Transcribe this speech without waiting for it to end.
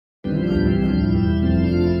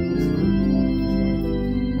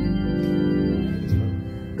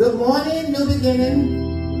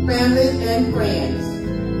Thanksgiving, families and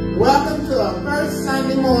friends. Welcome to our first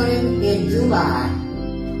Sunday morning in July.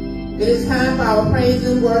 It is time for our praise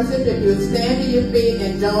and worship. If you'll stand to your feet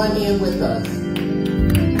and join in with us.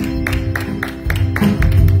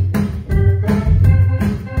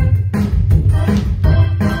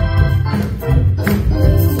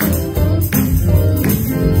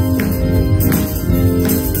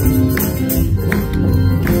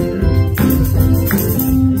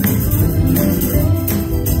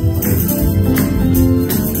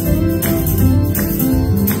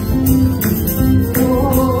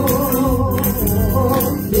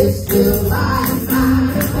 It's still my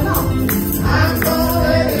time. Come on.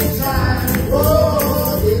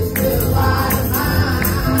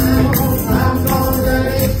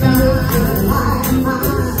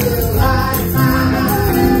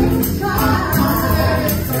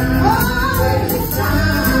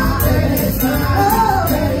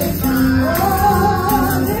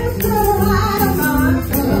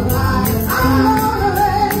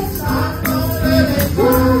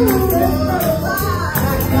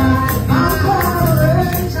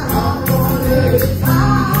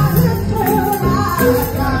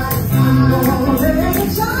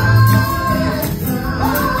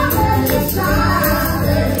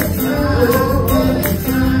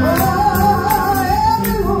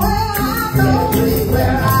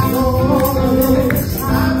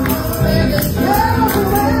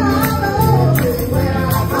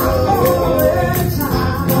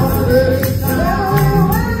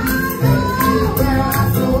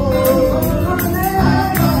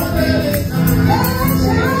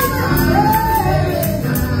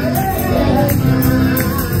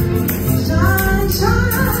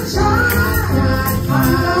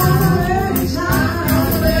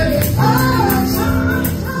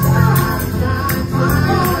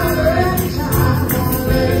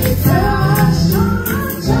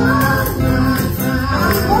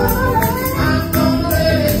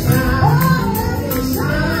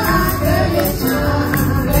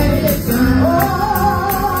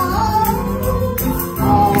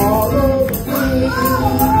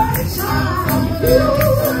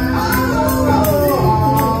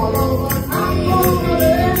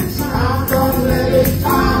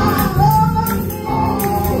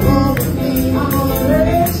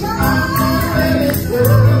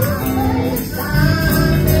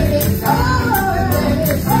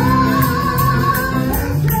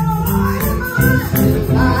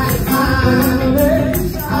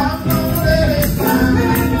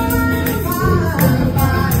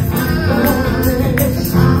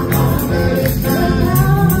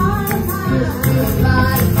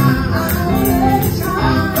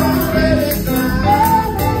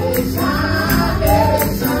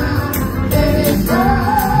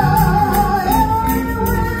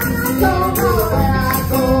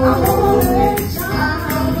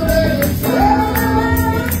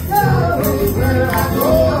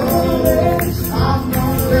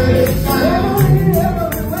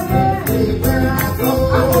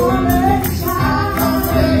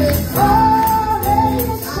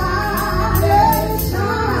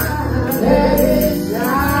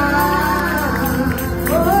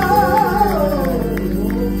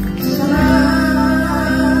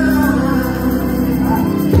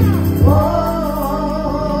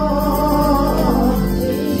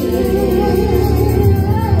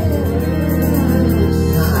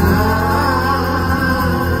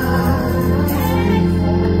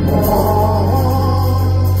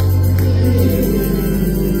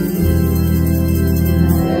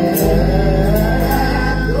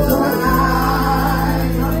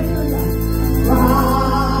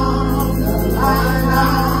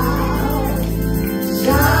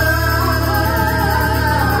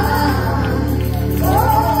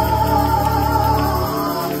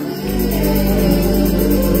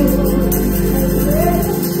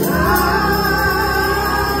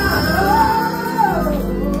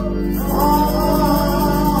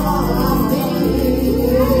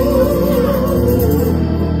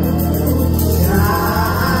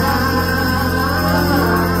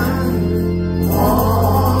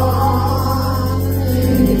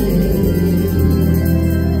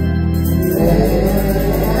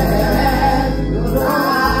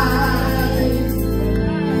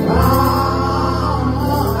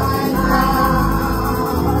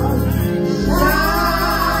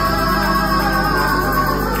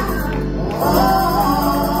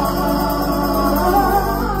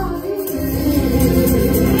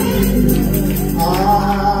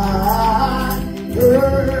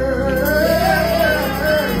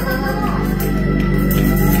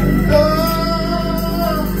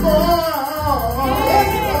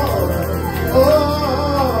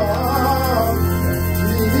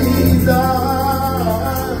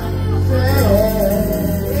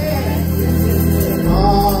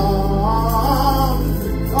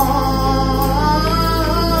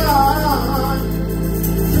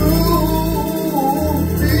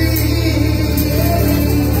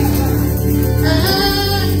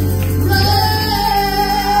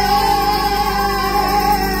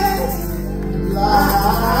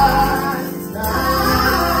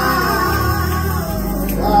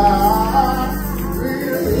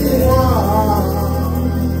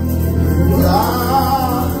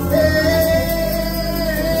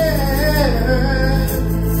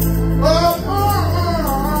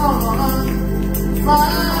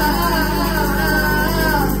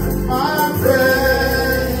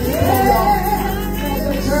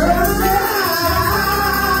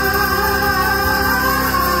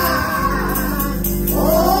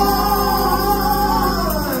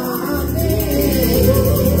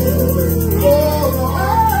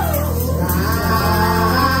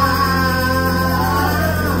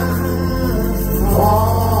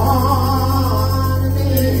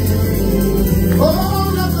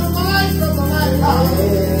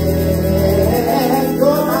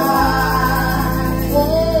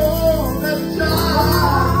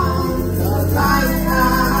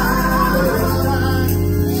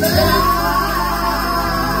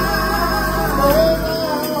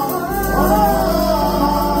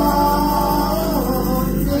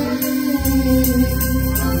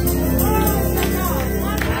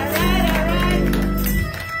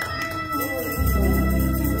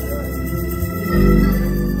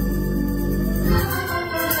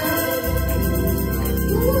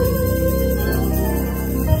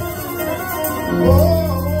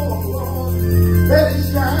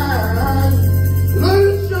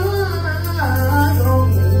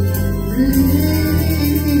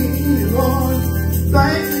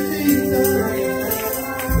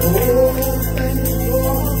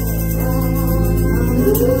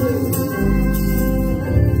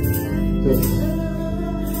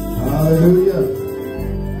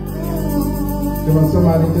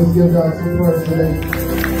 Let's give God some praise today.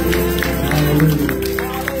 Hallelujah.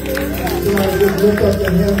 Somebody just lift up their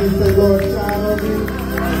hands and say, Lord, shine on me.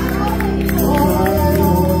 Shine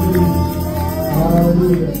on me.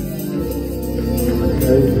 Hallelujah.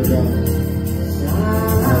 Praise to God.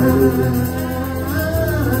 Hallelujah.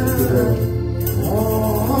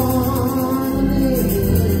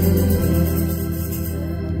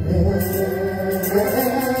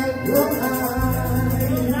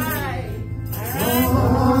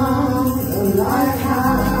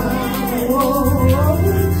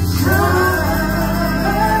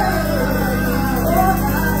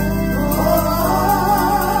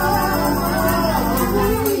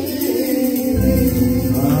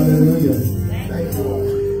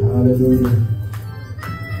 Hallelujah.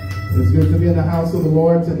 It's good to be in the house of the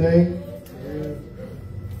Lord today.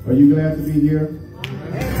 Are you glad to be here?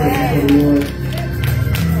 Praise the Lord.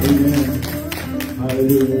 Amen.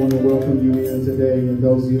 Hallelujah. We want to welcome you in today. And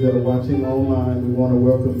those of you that are watching online, we want to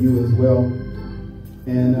welcome you as well.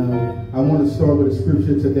 And I want to start with a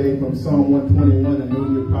scripture today from Psalm 121. I know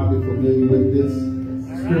you're probably familiar with this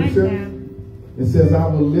scripture. It says, I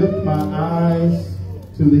will lift my eyes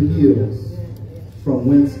to the hills, from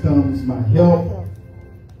whence comes my help.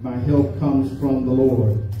 My help comes from the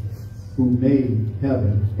Lord, who made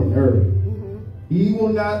heaven and earth. He will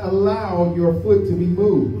not allow your foot to be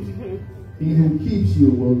moved. He who keeps you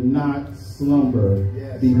will not slumber.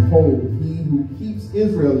 Behold, he who keeps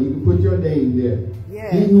Israel, you can put your name there.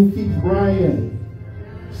 He who keeps Brian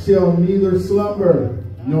shall neither slumber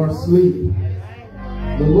nor sleep.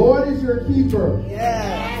 The Lord is your keeper.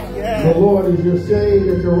 The Lord is your shade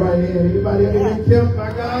at your right hand. Anybody ever been kept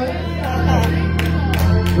by God?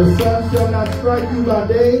 The sun shall not strike you by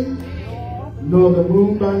day, nor the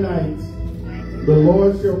moon by night. The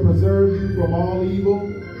Lord shall preserve you from all evil.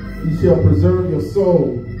 He shall preserve your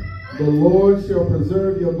soul. The Lord shall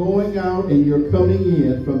preserve your going out and your coming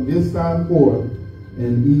in from this time forth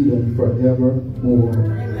and even forevermore.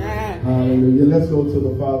 Hallelujah. Let's go to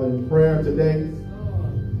the Father in prayer today.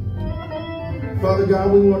 Father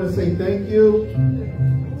God, we want to say thank you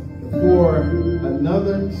for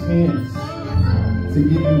another chance to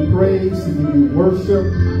give you praise, to give you worship.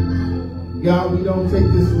 God, we don't take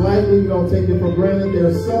this lightly. We don't take it for granted.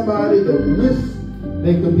 There's somebody that wish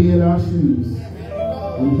they could be in our shoes.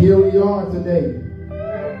 And here we are today,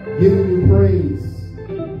 giving you praise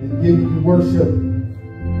and giving you worship.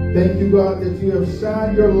 Thank you, God, that you have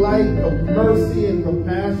shined your light of mercy and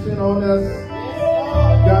compassion on us.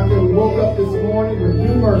 God, that we woke up this morning with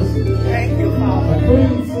new mercy. Thank you, Father. A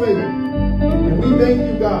clean slate. And we thank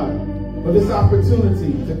you, God, for this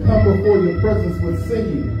opportunity to come before your presence with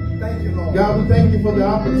singing. Thank you, Lord. God, we thank you for the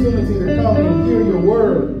opportunity to come and hear your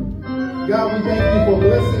word. God, we thank you for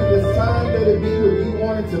blessing this time that it be what you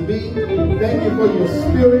want it to be. Thank you for your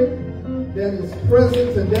spirit that is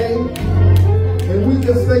present today. And we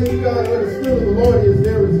just thank you, God, where the Spirit of the Lord is,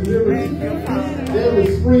 there is liberty. There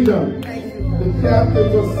is freedom. The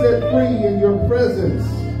captives are set free in your presence.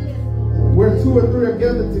 Where two or three are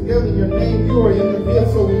gathered together in your name, you are in the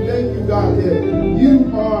midst. So we thank you, God, that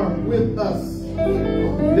you are with us.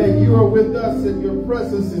 That you are with us and your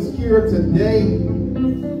presence is here today.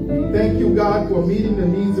 Thank you, God, for meeting the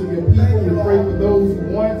needs of your people. We pray for those who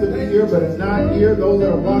wanted to be here but are not here. Those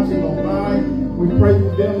that are watching online, we pray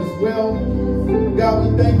for them as well. God,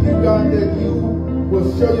 we thank you, God, that you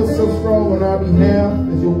will show yourself strong on our behalf.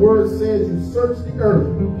 As your word says, you search the earth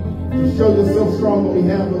to show yourself strong on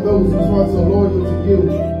behalf of those whose hearts are loyal to you.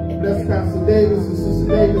 Bless Pastor Davis and Sister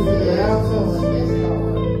Davis in their absence.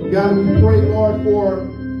 God, we pray, Lord, for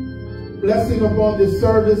blessing upon this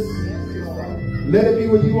service. Let it be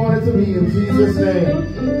what you want it to be in Jesus'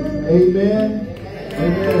 name. Amen.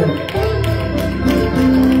 Amen.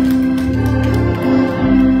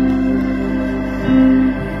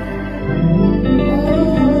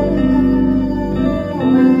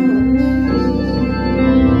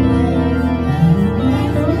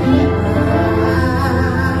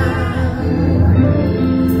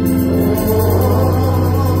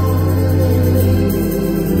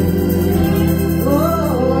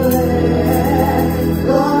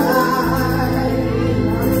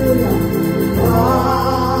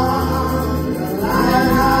 Oh,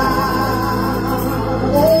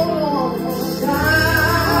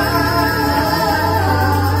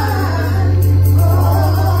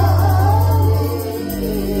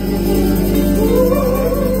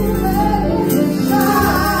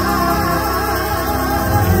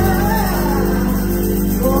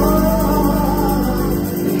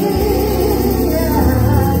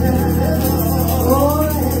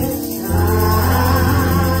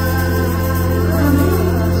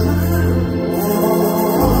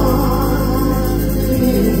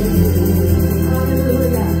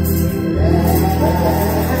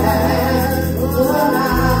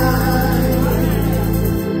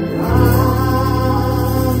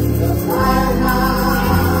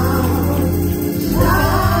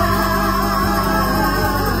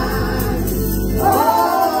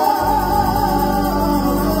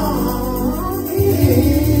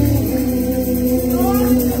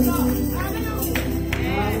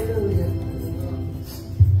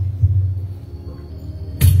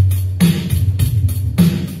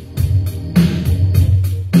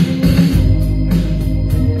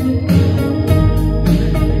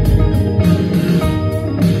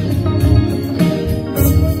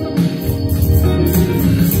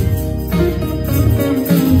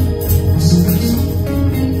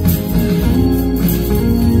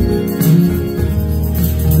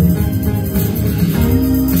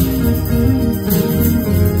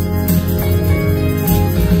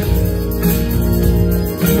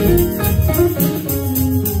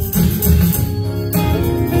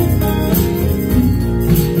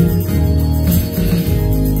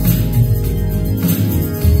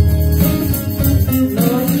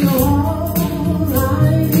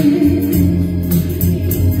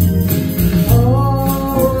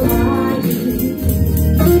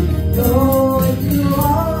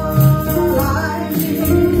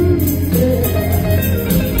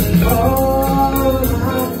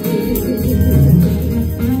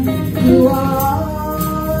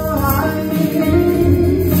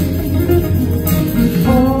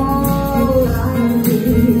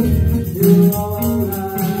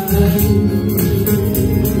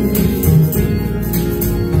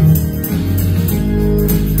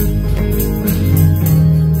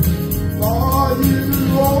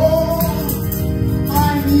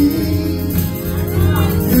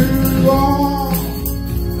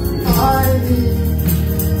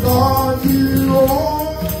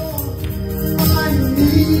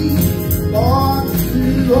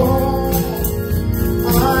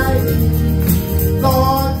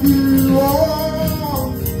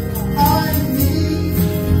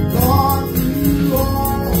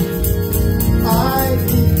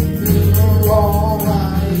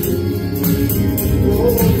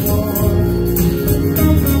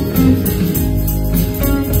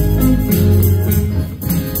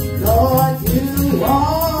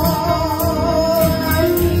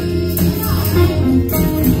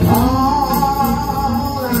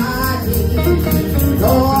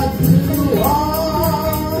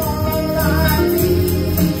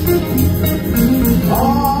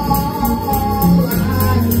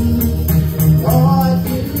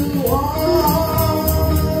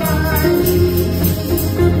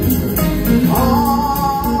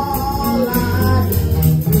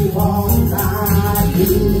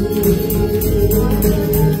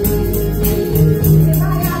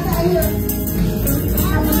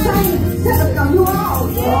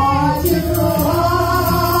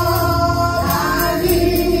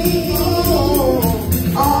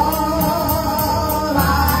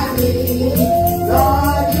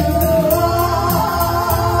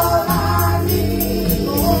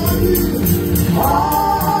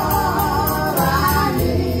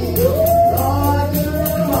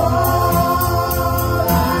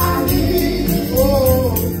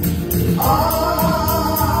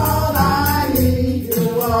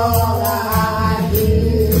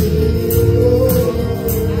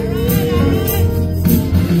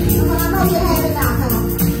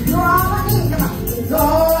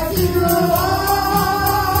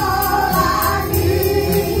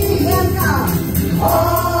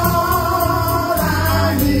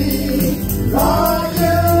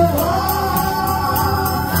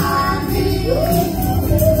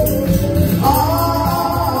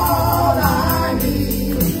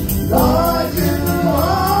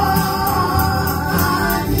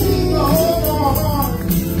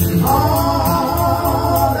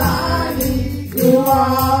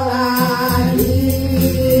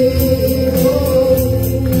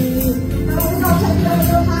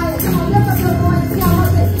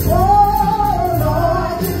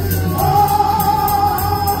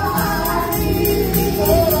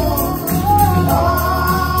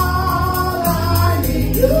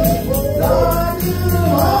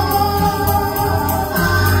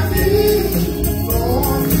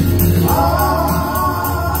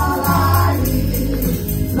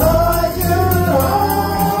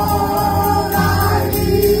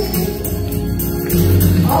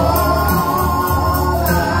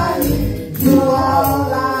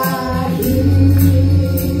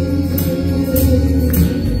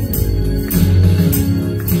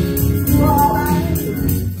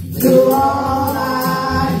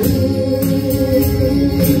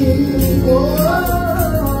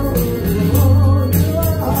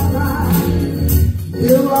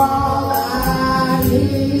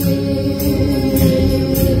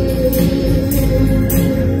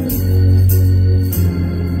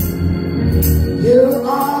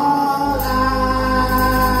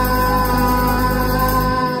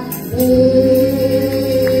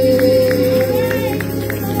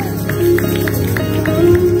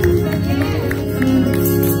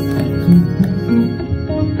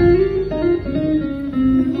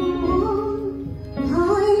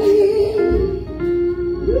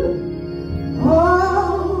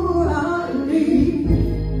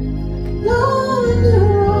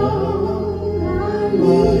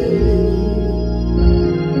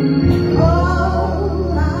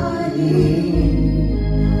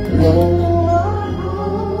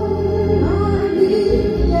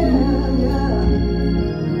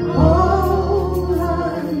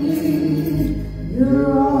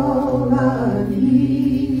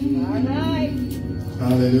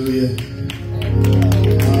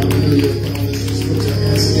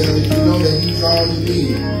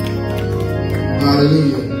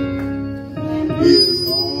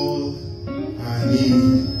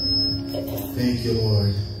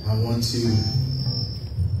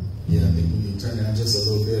 turn down just a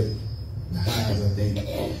little bit. The highs, I think.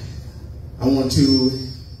 I want to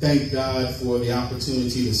thank God for the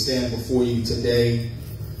opportunity to stand before you today.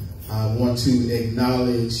 I want to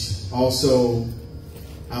acknowledge also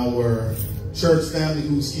our church family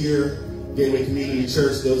who's here, Gateway Community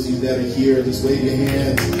Church. Those of you that are here, just wave your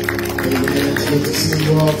hands. Amen. It's good to see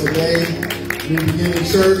you all today. New Beginning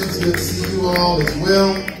Church, it's good to see you all as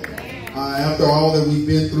well. After all that we've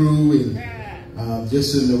been through and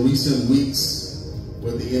just in the recent weeks,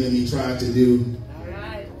 what the enemy tried to do,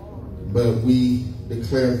 but we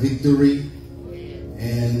declare victory,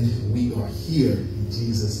 and we are here in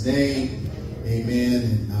Jesus' name. Amen.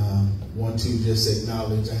 And want to just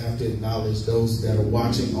acknowledge, I have to acknowledge those that are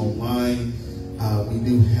watching online. We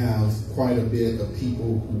do have quite a bit of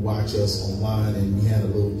people who watch us online, and we had a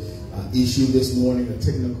little issue this morning, a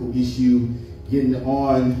technical issue, getting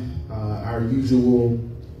on our usual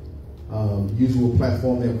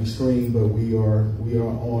platform that we stream, but we are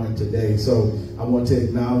on today. So I want to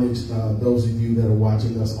acknowledge those of you that are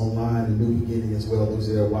watching us online and New Beginning as well, those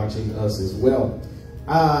that are watching us as well.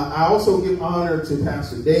 I also give honor to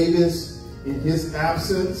Pastor Davis in his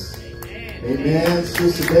absence. Amen.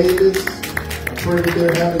 Sister Davis, I pray that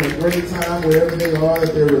they're having a great time wherever they are,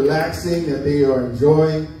 that they're relaxing, that they are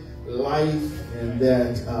enjoying life, and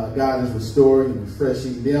that God is restoring and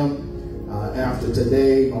refreshing them. After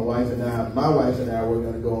today, my wife and I were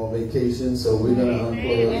going to go on vacation, so we're going to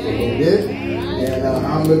unplug for a little bit, and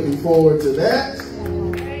I'm looking forward to that.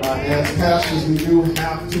 As pastors, we do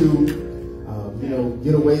have to,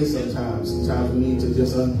 get away sometimes. Sometimes we need to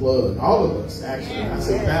just unplug. All of us, actually. I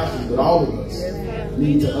say pastors, but all of us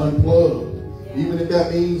need to unplug. Even if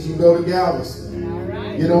that means you go to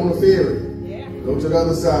Galveston, get on the ferry, go to the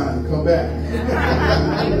other side and come back.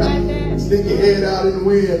 Stick your head out in the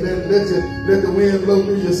wind, let the wind blow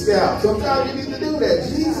through your scalp. Sometimes you need to do that.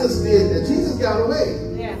 Jesus did that. Jesus got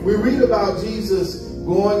away. Yeah. We read about Jesus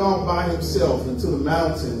going off by himself into the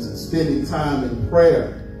mountains and spending time in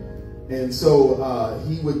prayer. And so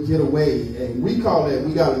he would get away. And we got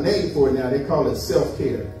a name for it now. They call it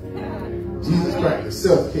self-care. Jesus practiced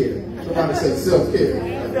self-care. Somebody say self-care.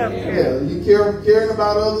 Yeah, you caring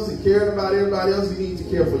about others and caring about everybody else, you need to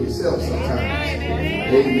care for yourself sometimes.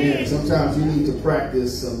 Amen. Sometimes you need to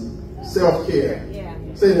practice some self-care.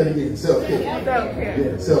 Say that again, self-care.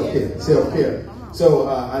 Yeah, self-care, self-care. So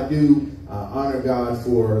I do honor God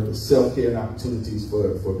for the self-care and opportunities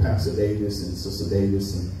for Pastor Davis and Sister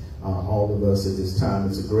Davis and all of us at this time.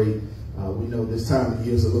 It's a great, we know this time of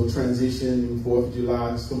year is a little transition. 4th of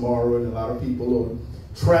July is tomorrow, and a lot of people are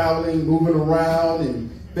traveling, moving around,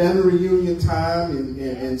 and family reunion time,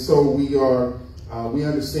 and so we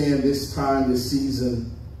understand this time, this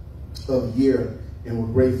season of year, and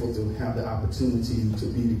we're grateful to have the opportunity to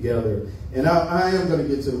be together. And I am going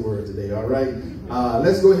to get to the word today, all right?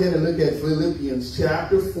 Let's go ahead and look at Philippians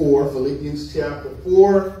chapter 4, Philippians chapter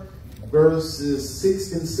 4, verses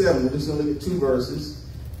 6 and 7. We're just going to look at 2 verses,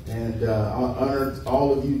 and I honor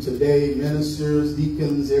all of you today, ministers,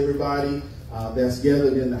 deacons, everybody that's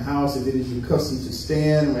gathered in the house. If it is your custom to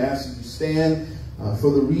stand, I ask you to stand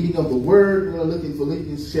for the reading of the word. We're going to look at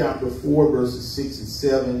Philippians chapter 4, verses 6 and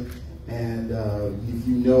 7. And if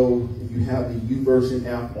you have the YouVersion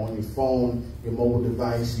app on your phone, your mobile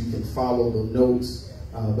device, you can follow the notes.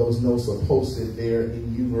 Those notes are posted there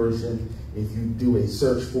in YouVersion. If you do a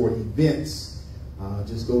search for events,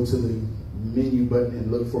 just go to the menu button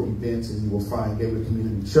and look for events, and you will find Gateway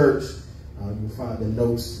Community Church. You'll find the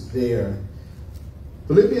notes there.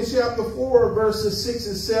 Philippians chapter 4, verses 6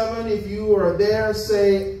 and 7. If you are there,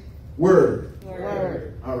 say word.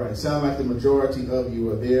 Word. All right. Sound like the majority of you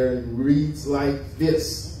are there. It reads like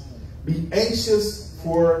this. Be anxious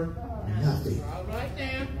for nothing. All right,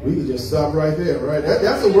 then. We can just stop right there, right?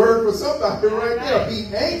 That's a word for somebody right there.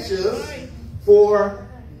 Be anxious for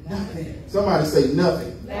nothing. Somebody say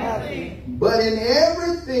nothing. Nothing. But in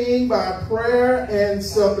everything by prayer and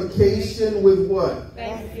supplication with what?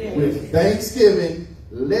 Thanksgiving. With thanksgiving.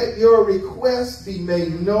 Let your requests be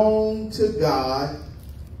made known to God,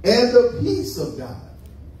 and the peace of God,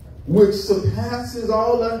 which surpasses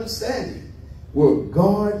all understanding, will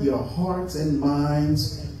guard your hearts and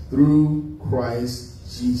minds through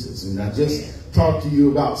Christ Jesus. And I just talked to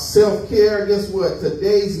you about self-care. Guess what?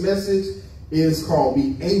 Today's message is called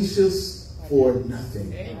Be Anxious for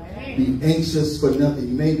Nothing. Be anxious for nothing.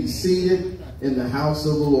 You may be seated in the house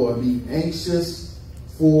of the Lord. Be anxious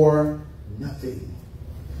for nothing.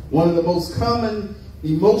 One of the most common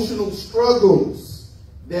emotional struggles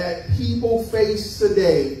that people face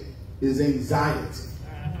today is anxiety.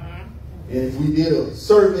 And if we did a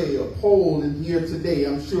survey, a poll in here today,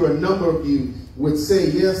 I'm sure a number of you would say,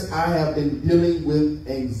 yes, I have been dealing with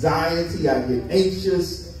anxiety. I get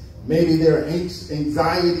anxious. Maybe there are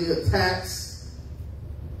anxiety attacks.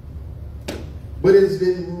 But it's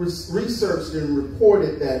been researched and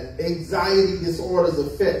reported that anxiety disorders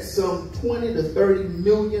affect some 20 to 30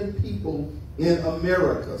 million people in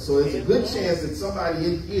America. So it's a good chance that somebody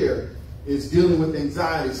in here is dealing with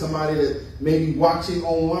anxiety. Somebody that may be watching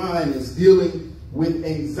online is dealing with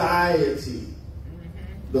anxiety.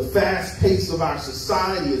 The fast pace of our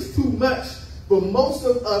society is too much for most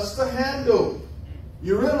of us to handle.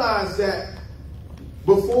 You realize that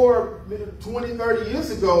before 20, 30 years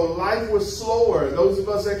ago, life was slower. Those of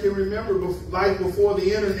us that can remember life before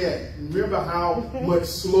the internet, remember how much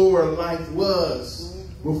slower life was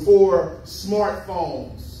before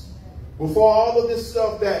smartphones, before all of this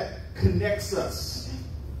stuff that connects us.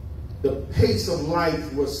 The pace of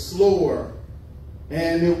life was slower,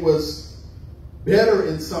 and it was better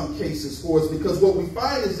in some cases for us, because what we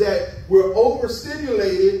find is that we're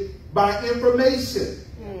overstimulated by information.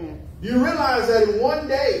 You realize that in one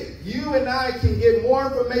day, you and I can get more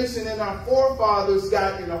information than our forefathers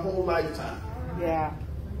got in a whole lifetime. Yeah.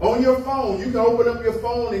 On your phone, you can open up your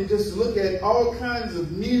phone and just look at all kinds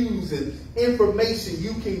of news and information.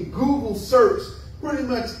 You can Google search pretty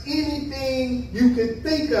much anything you can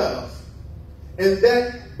think of. And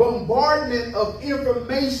that bombardment of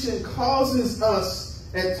information causes us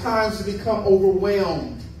at times to become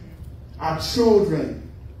overwhelmed. Our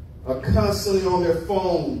children are constantly on their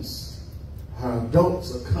phones. Our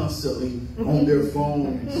adults are constantly on their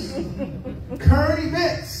phones. Current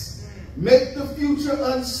events make the future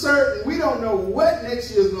uncertain. We don't know what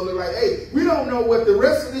next year is going to look like. Hey, we don't know what the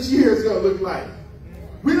rest of this year is going to look like.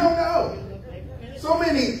 We don't know. So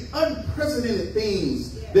many unprecedented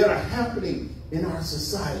things that are happening in our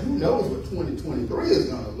society. Who knows what 2023 is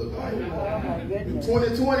going to look like?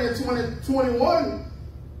 2020 and 2021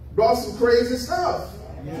 brought some crazy stuff.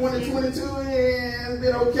 2022 has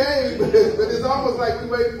been okay, but it's almost like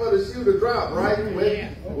we're waiting for the shoe to drop, right?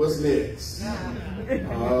 What's next?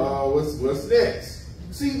 What's next?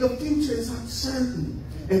 See, the future is uncertain,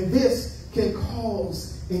 and this can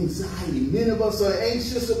cause anxiety. Many of us are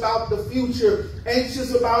anxious about the future,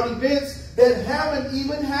 anxious about events that haven't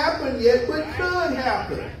even happened yet, but could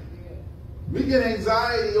happen. We get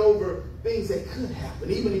anxiety over things that could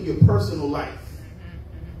happen, even in your personal life.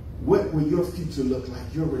 What will your future look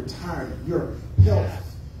like? Your retirement, your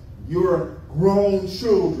health, your grown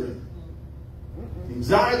children.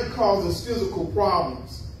 Anxiety causes physical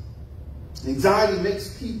problems. Anxiety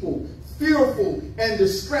makes people fearful and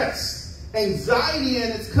distressed. Anxiety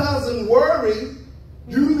and its cousin worry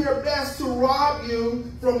do their best to rob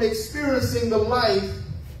you from experiencing the life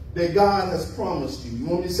that God has promised you. You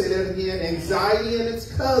want me to say that again? Anxiety and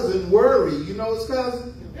its cousin worry. You know its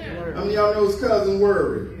cousin? How many of y'all know its cousin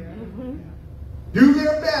worry? Do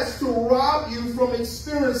their best to rob you from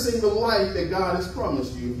experiencing the life that God has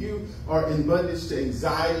promised you. If you are in bondage to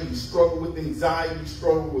anxiety, you struggle with anxiety, you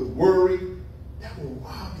struggle with worry, that will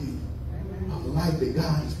rob you of the life that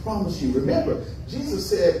God has promised you. Remember, Jesus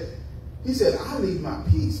said, he said, I leave my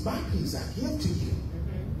peace I give to you.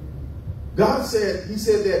 God said, he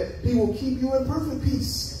said that he will keep you in perfect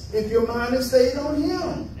peace if your mind is stayed on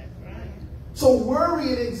him. So worry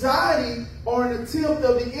and anxiety are an attempt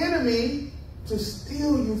of the enemy to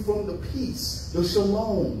steal you from the peace, the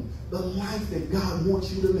shalom, the life that God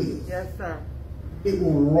wants you to live. Yes, sir. It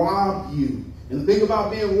will rob you. And the thing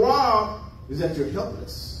about being robbed is that you're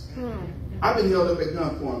helpless. I've been held up at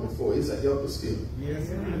gunpoint before. It's a helpless feeling.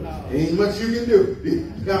 Yes, ain't much you can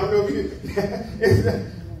do. I don't know if you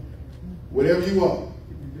whatever you want.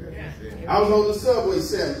 I was on the subway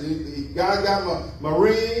set. The guy got my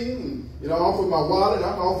ring, and, offered my wallet.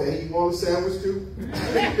 I offered, hey, you want a sandwich too?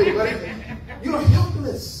 You're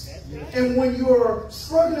helpless. And when you're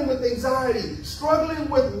struggling with anxiety, struggling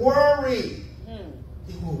with worry,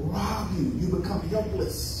 it will rob you. You become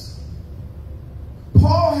helpless.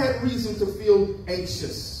 Paul had reason to feel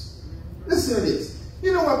anxious. Listen to this.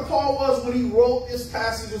 You know where Paul was when he wrote this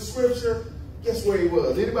passage of scripture? Guess where he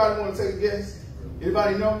was? Anybody want to take a guess?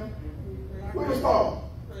 Anybody know? Where was Paul?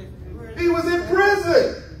 He was in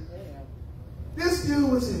prison. This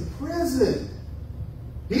dude was in prison.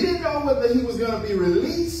 He didn't know whether he was going to be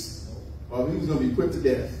released or he was going to be put to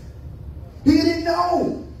death. He didn't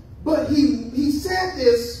know. But he said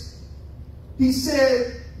this. He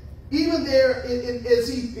said, even there, as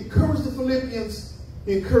he encouraged the Philippians,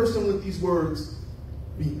 he encouraged them with these words,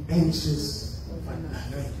 be anxious for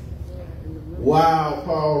nothing. Wow,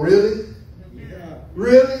 Paul, really? Yeah.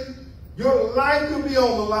 Really? Your life could be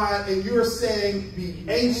on the line and you're saying be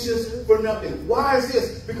anxious for nothing. Why is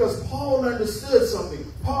this? Because Paul understood something.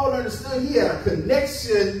 Paul understood he had a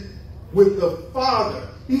connection with the Father.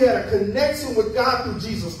 He had a connection with God through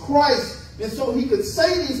Jesus Christ. And so he could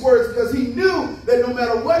say these words because he knew that no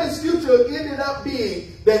matter what his future ended up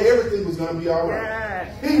being, that everything was going to be all right.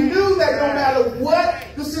 He knew that no matter what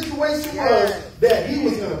the situation was, that he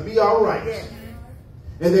was going to be all right.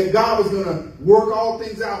 And that God was going to work all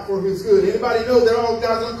things out for his good. Anybody know that all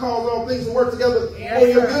God's going to cause all things to work together for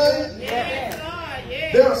your good?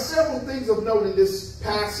 There are several things of note in this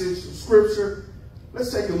passage of Scripture.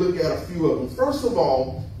 Let's take a look at a few of them. First of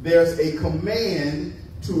all, there's a command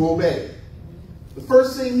to obey. The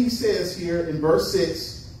first thing he says here in verse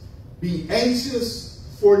 6, be anxious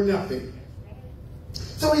for nothing.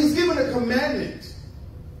 So he's given a commandment.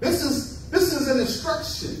 This is an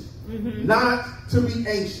instruction not to be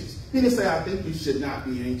anxious. He didn't say, I think you should not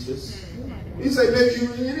be anxious. He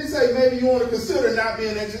didn't say maybe you want to consider not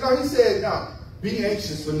being anxious. No, he said, no, be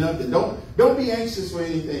anxious for nothing. Don't be anxious for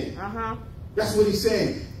anything. That's what he's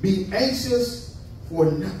saying. Be anxious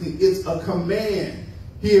for nothing. It's a command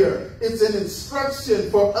here. It's an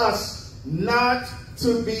instruction for us not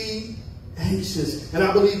to be anxious. And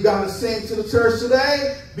I believe God is saying to the church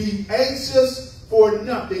today, be anxious for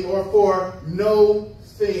nothing or for no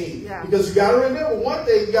thing. Because you got to remember, one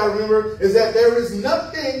thing you got to remember is that there is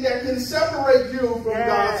nothing that can separate you from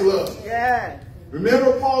God's love.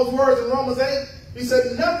 Remember Paul's words in Romans 8? He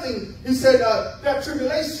said nothing. He said that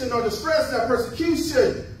tribulation or distress, that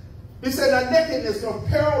persecution. He said not nakedness, no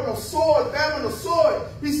peril, no sword, famine, no sword.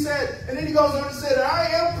 He said, and then he goes on and said, I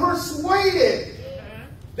am persuaded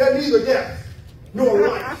that neither death, nor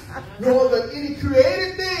life, nor any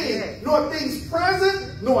created thing, nor things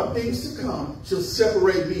present, nor things to come shall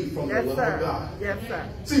separate me from the love of God.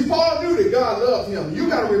 See, Paul knew that God loved him. You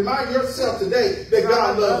got to remind yourself today that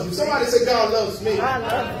God loves you. Somebody say, God loves me.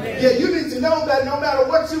 Yeah, you need to know that no matter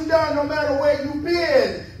what you've done, no matter where you've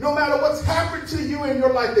been, no matter what's happened to you in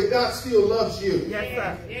your life, that God still loves you.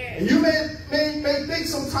 And you may think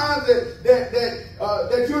sometimes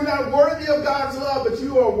that you're not worthy of God's love, but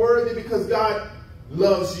you are worthy because God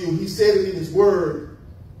loves you. He said it in his word.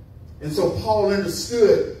 And so Paul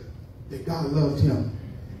understood that God loved him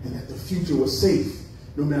and that the future was safe.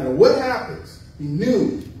 No matter what happens, he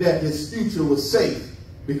knew that his future was safe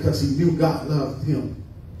because he knew God loved him.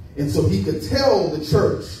 And so he could tell the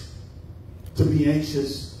church to be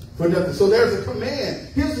anxious for nothing. So there's a command.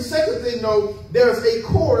 Here's the second thing, though. There's a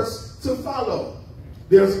course to follow.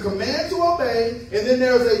 There's a command to obey, and then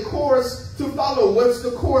there's a course to follow. What's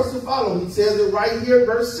the course to follow? He says it right here,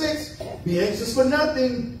 verse 6. Be anxious for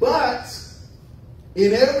nothing, but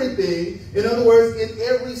in everything, in other words, in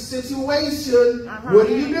every situation, what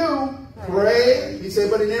do? Pray. He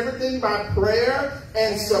said, but in everything by prayer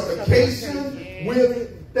and supplication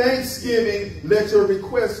with thanksgiving, let your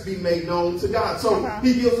requests be made known to God. So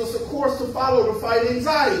he gives us a course to follow to fight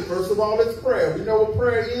anxiety. First of all, it's prayer. We know what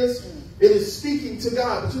prayer is. It is speaking to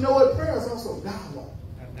God. But you know what? Prayer is also dialogue.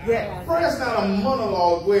 Prayer is not a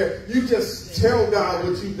monologue where you just tell God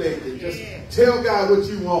what you think and just tell God what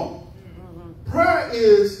you want. Prayer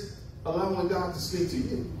is allowing God to speak to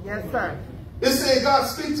you. It's saying, God,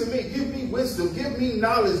 speak to me. Give me wisdom. Give me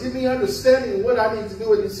knowledge. Give me understanding of what I need to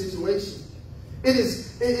do in this situation. It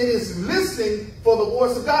is listening for the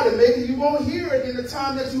voice of God. And maybe you won't hear it in the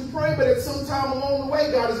time that you pray, but at some time along the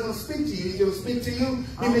way, God is going to speak to you. He's going to speak to you.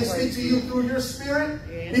 He may speak to you through your spirit.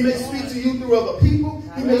 He may speak to you through other people.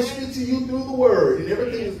 He may speak to you through the word. And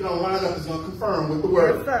everything is going to line up, is going to confirm with the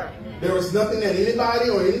word. There is nothing that anybody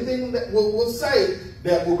or anything that will say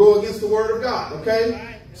that will go against the word of God.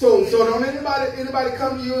 Okay? So don't anybody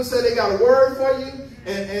come to you and say they got a word for you.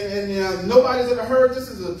 And nobody's ever heard this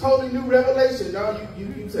is a totally new revelation. No,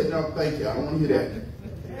 you say, no, thank you. I don't want to hear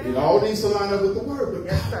that. It all needs to line up with the word. But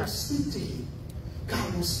God will speak to you.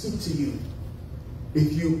 God will speak to you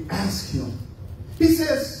if you ask him. He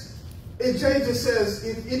says, in James it says,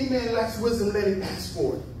 if any man lacks wisdom, let him ask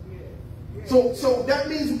for it. So that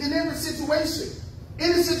means in every situation,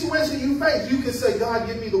 any situation you face, you can say, God,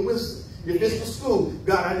 give me the wisdom. If it's for school,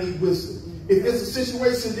 God, I need wisdom. If it's a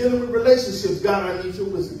situation dealing with relationships, God, I need your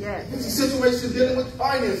wisdom. If it's a situation dealing with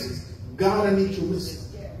finances, God, I need your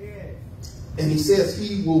wisdom. And he says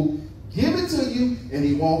he will give it to you and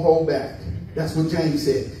he won't hold back. That's what James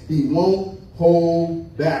said. He won't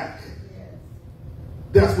hold back.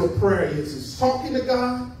 That's what prayer is. It's talking to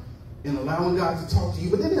God and allowing God to talk to you.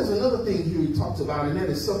 But then there's another thing here he talks about, and that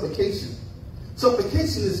is supplication.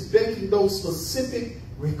 Supplication is making those specific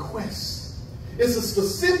requests. It's a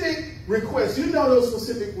specific request. You know those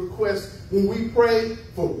specific requests when we pray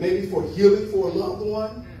for, maybe for healing for a loved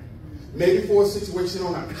one, maybe for a situation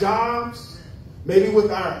on our jobs, maybe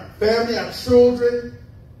with our family, our children.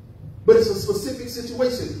 But it's a specific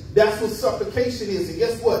situation. That's what supplication is. And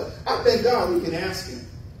guess what? I thank God we can ask him.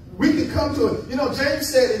 We can come to him. You know, James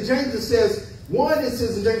said, in James it says, it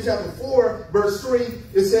says in James chapter 4, verse 3,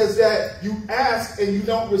 it says that you ask and you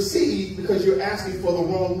don't receive because you're asking for the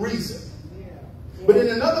wrong reason. But in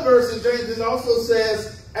another verse in James, it also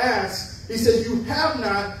says, ask. He says, you have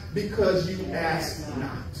not because you ask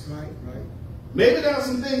not. Right. Maybe there are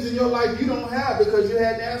some things in your life you don't have because you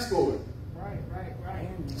hadn't asked for it. Right.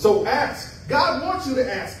 So ask. God wants you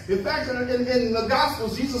to ask. In fact, in the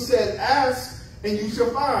Gospels, Jesus said, ask and you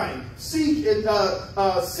shall find. Ask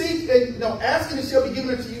and it shall be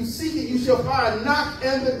given unto you. Seek and you shall find. Knock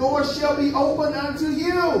and the door shall be opened unto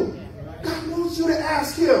you. God wants you to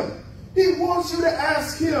ask him. He wants you to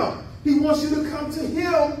ask him. He wants you to come to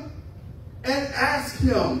him and ask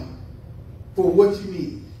him for what you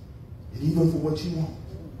need and even for what you want.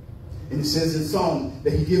 And it says in Psalm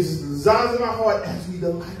that he gives us the desires of our heart as we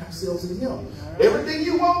delight ourselves in him. Everything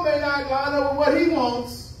you want may not line up with what he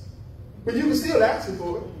wants, but you can still ask him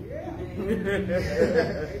for it.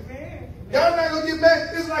 God's not going to get back.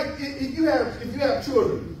 It's like if you have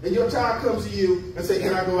children and your child comes to you and say,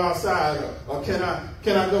 can I go outside? Or can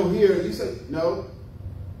I go here? And you say, no.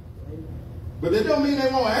 But it don't mean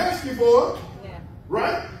they won't ask you for it. Yeah.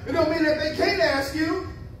 Right? It don't mean that they can't ask you.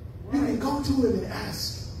 You can go to him and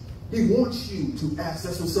ask. He wants you to ask.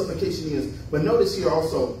 That's what supplication is. But notice here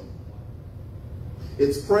also,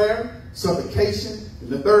 it's prayer, supplication, and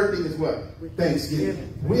the third thing is what?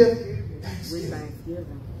 Thanksgiving. With thanksgiving.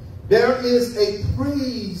 There is a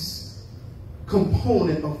praise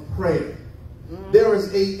component of prayer. There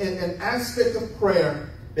is an aspect of prayer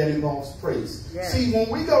that involves praise. Yeah. See, when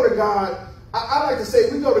we go to God, I like to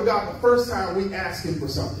say we go to God the first time we ask him for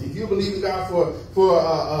something. If you believe in God for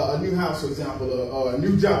a new house, for example, or a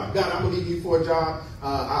new job, God, I believe you for a job.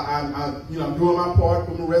 I'm doing my part,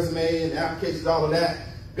 putting my resume and applications, all of that.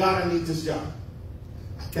 God, I need this job.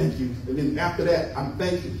 I thank you. And then after that, I'm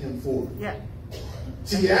thanking him for it. Yeah.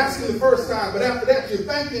 See, you ask him the first time, but after that, you're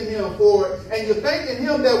thanking him for it. And you're thanking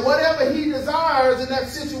him that whatever he desires in that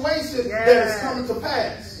situation, that is coming to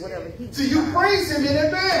pass. So you praise him in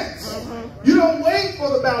advance. You don't wait for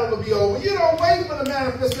the battle to be over. You don't wait for the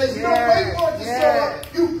manifestation. You don't wait for it to show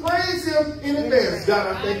up. You praise him in advance.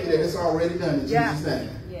 God, I thank you that it's already done in Jesus' name.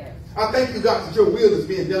 I thank you, God, that your will is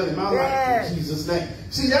being done in my life in Jesus' name.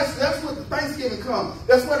 See, that's what the Thanksgiving comes.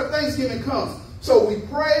 That's where the Thanksgiving comes. So we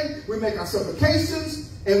pray, we make our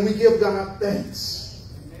supplications, and we give God thanks.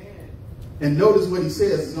 Amen. And notice what he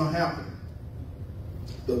says is going to happen.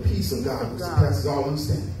 The peace of God, which surpasses all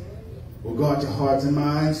understanding, will guard your hearts and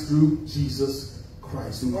minds through Jesus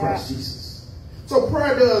Christ, through Christ Jesus. So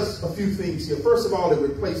prayer does a few things here. First of all, it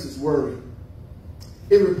replaces worry.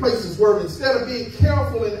 It replaces worry. Instead of being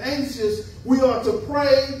careful and anxious, we are to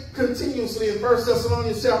pray continuously. In 1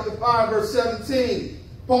 Thessalonians chapter 5, verse 17,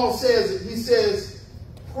 Paul says it. He says,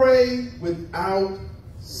 pray without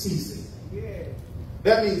ceasing. Yeah.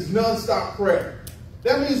 That means non-stop prayer.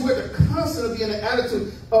 That means we're to constantly be in an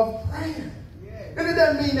attitude of prayer. Yeah. And it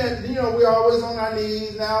doesn't mean that, we're always on our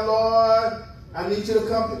knees. Now, Lord, I need you to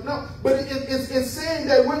come. No, but it's saying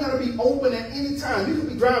that we're going to be open at any time. You could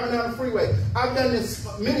be driving down the freeway. I've done this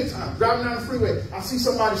many times. Driving down the freeway, I see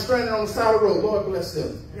somebody stranded on the side of the road. Lord, bless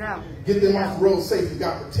them. Yeah. Get them off the road safely.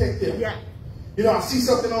 God, protect them. Yeah. I see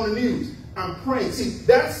something on the news. I'm praying. See,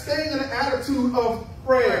 that's staying in an attitude of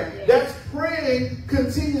prayer. That's praying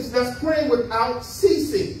continuous. That's praying without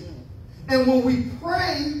ceasing. And when we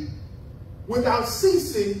pray without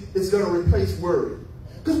ceasing, it's going to replace worry.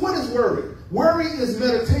 Because what is worry? Worry is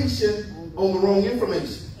meditation on the wrong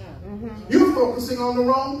information. You're focusing on the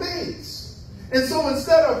wrong things. And so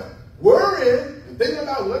instead of worrying, thinking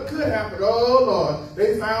about what could happen. Oh, Lord,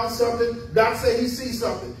 they found something. God said he sees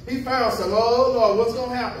something. He found something. Oh, Lord, what's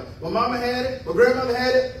going to happen? My mama had it. My grandmother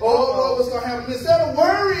had it. Oh, Lord, what's going to happen? Instead of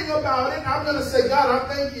worrying about it, I'm going to say, God,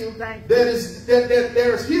 I thank you that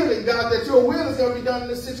there's healing, God, that your will is going to be done in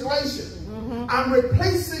this situation. I'm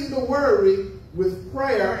replacing the worry with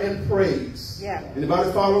prayer and praise. Yeah.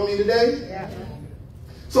 Anybody follow me today? Yeah.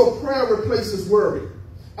 So prayer replaces worry.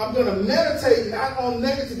 I'm going to meditate not on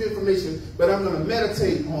negative information, but I'm going to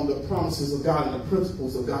meditate on the promises of God and the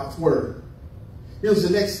principles of God's word. Here's the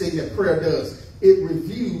next thing that prayer does. It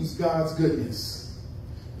reviews God's goodness.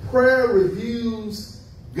 Prayer reviews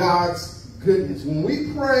God's goodness. When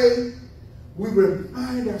we pray, we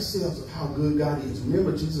remind ourselves of how good God is.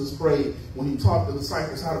 Remember, Jesus prayed when he taught the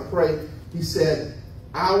disciples how to pray. He said,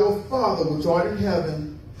 "Our Father which art in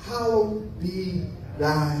heaven, hallowed be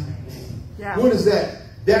thy name." Yeah. What is that?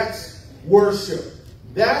 That's worship.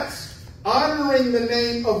 That's honoring the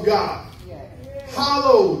name of God. Yeah.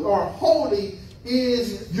 Hallowed or holy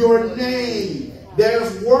is your name.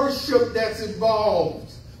 There's worship that's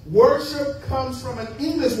involved. Worship comes from an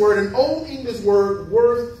English word, an old English word,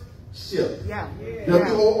 worthship. Yeah.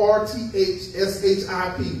 W-O-R-T-H-S-H-I-P.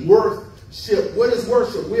 Worthship. What is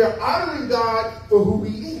worship? We are honoring God for who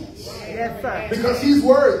he is. Yes, sir. Because he's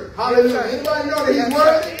worthy. Hallelujah. Yes, anybody know that he's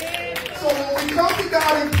worthy? So when we come to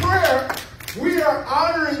God in prayer, we are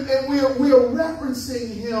honoring and we are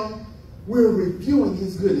referencing him. We're reviewing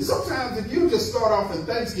his goodness. Sometimes if you just start off in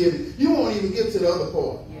Thanksgiving, you won't even get to the other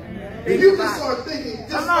part. Yeah. If you just start thinking,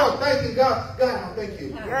 start thanking God. God, I thank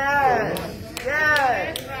you. Yes.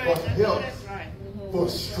 Yes. For help. For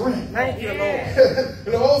strength. Thank you, Lord.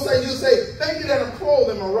 And the whole saying, you say, thank you that I'm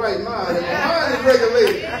clothed in my right mind and my mind is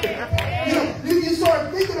regulated. You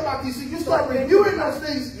start thinking about these things. You start reviewing those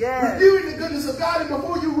things, reviewing the goodness of God, and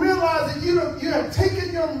before you realize that you have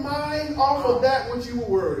taken your mind off of that which you were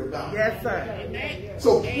worried about. Yes, sir.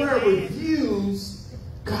 So prayer reviews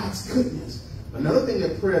God's goodness. Another thing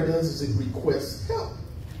that prayer does is it requests help.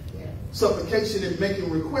 Supplication and making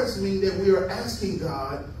requests mean that we are asking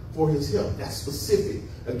God for his help. That's specific.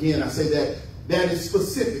 Again, I say that is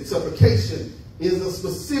specific. Supplication is a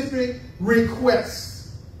specific request.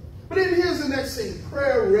 But then here's the next thing.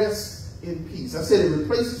 Prayer rests in peace. I said it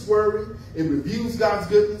replaces worry. It reviews God's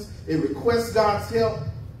goodness. It requests God's help.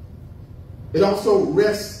 It also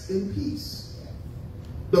rests in peace.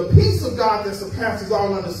 The peace of God that surpasses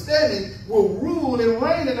all understanding will rule and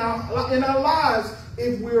reign in our lives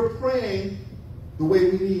if we're praying the way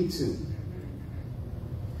we need to.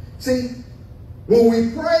 See, when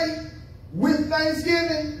we pray with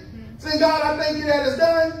thanksgiving, say, God, I thank you that it's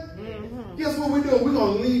done. Guess what we're doing? We're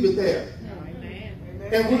going to leave it there.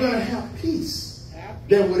 And we're going to have peace.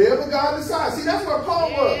 That whatever God decides. See, that's where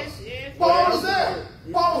Paul was. Paul was there.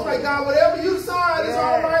 Paul was like, God, whatever you decide is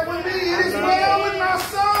all right with me. It is well with my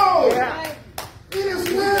soul. It is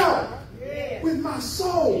well with my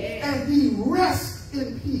soul. And he rests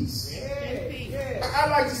in peace. I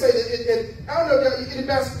like to say that, I don't know if any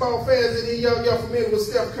basketball fans and y'all familiar with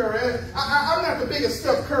Steph Curry. I'm not the biggest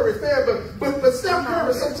Steph Curry fan, but Steph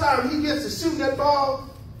Curry, sometimes he gets to shoot that ball,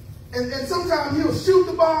 and sometimes he'll shoot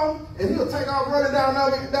the ball, and he'll take off running down the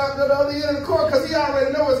other end of the court because he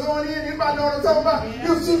already knows it's going in. Anybody know what I'm talking about?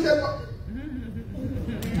 He'll shoot that ball.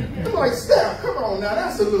 I'm like, Steph, come on now,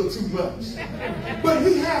 that's a little too much. But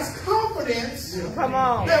he has confidence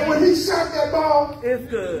that when he shot that ball, it's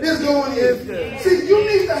good. It's going in. It's good. See, you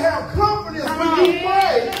need to have confidence when you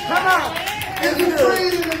pray. If you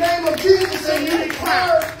pray in the name of Jesus and you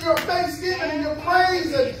declare your thanksgiving and your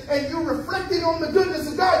praise and you're reflecting on the goodness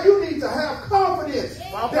of God, you need to have confidence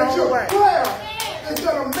that your prayer is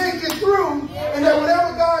going to make it through and that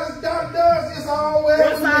whatever God does is all well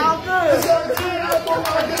with me. It's everything up on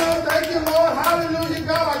my good. Thank you, Lord. Hallelujah,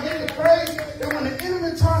 God. I give you praise. And when the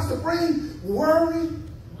enemy tries to bring worry,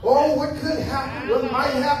 oh, what could happen? What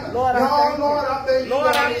might happen? Lord, I thank you.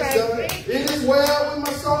 Lord, I thank you. It is well with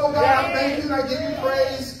my soul, God. I thank you and I give you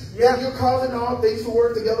praise. Yeah, you're causing all things to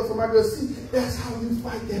work together for my good. See, that's how you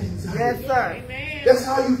fight that anxiety. Yes, sir. Amen. That's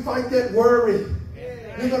how you fight that worry.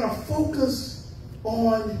 You're going to focus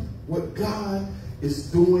on what God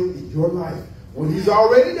is doing in your life. What he's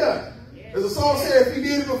already done. As the song said, if he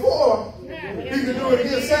did it before, he can do it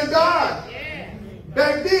again. Same God.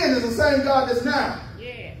 Back then is the same God that's now.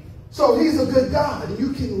 So he's a good God. And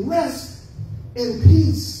you can rest in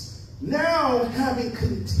peace. Now having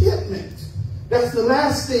contentment. That's the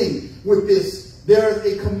last thing with this. There is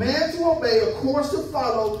a command to obey, a course to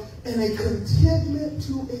follow, and a contentment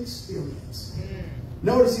to experience.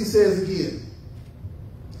 Notice he says again,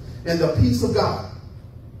 and the peace of God,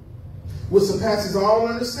 which surpasses all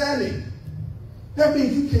understanding. That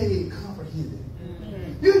means you can't even comprehend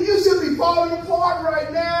it. You should be falling apart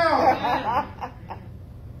right now.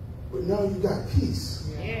 But now you got peace.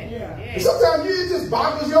 And sometimes it just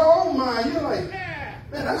boggles your own mind. You're like,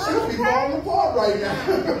 man, I should be falling apart right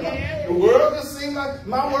now. The world just seems like,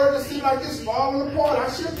 my world just seems like it's falling apart.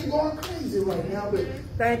 I should be going crazy right now. But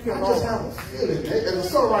thank you, I just have a feeling. And the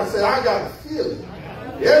songwriter said, I got a feeling.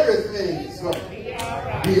 Everything's going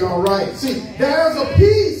to be all right. See, there's a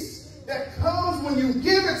peace that comes when you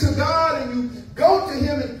give it to God and you go to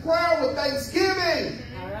him in prayer with thanksgiving.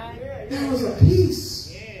 There is a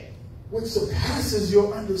peace which surpasses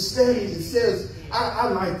your understanding. It says, I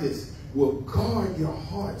like this, will guard your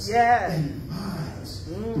hearts and minds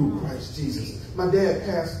through Christ Jesus. My dad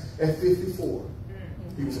passed at 54.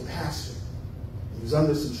 He was a pastor. He was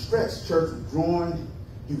under some stress. Church was growing.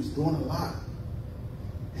 He was doing a lot.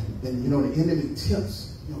 And you know, the enemy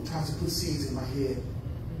tempts, tries to put seeds in my head.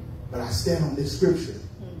 But I stand on this scripture.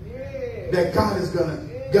 That God is gonna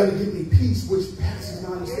give me peace which passes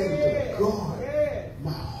my understanding to God.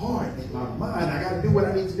 My heart and my mind. I got to do what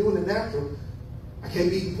I need to do in the natural. I can't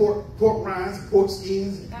be eating pork rinds, pork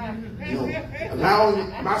skins,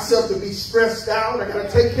 allowing myself to be stressed out. I got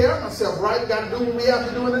to take care of myself, right? Got to do what we have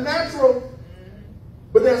to do in the natural.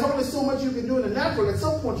 But there's only so much you can do in the natural. At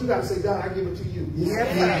some point, you got to say, God, I give it to you.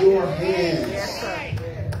 It's in your hands.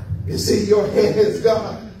 It's in your hands,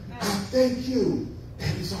 God. I thank you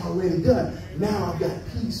that it's already done. Now I've got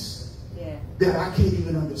peace that I can't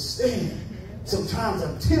even understand. Sometimes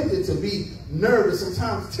I'm tempted to be nervous.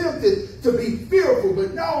 Sometimes tempted to be fearful.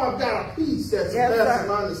 But now I've got a peace that's past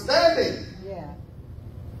my understanding.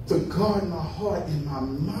 To guard my heart and my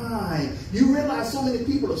mind. You realize so many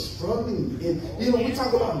people are struggling. And, we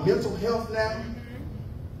talk about mental health now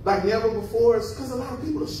like never before. It's because a lot of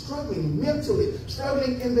people are struggling mentally,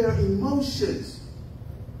 struggling in their emotions.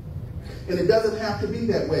 And it doesn't have to be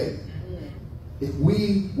that way if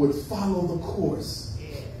we would follow the course.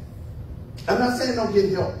 I'm not saying don't get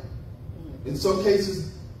help. In some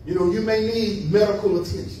cases, you may need medical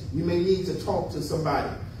attention. You may need to talk to somebody.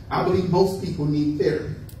 I believe most people need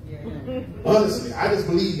therapy. Honestly, I just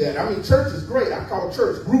believe that. I mean, church is great. I call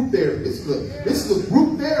church group therapy. This is a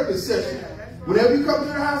group therapy session. Whenever you come to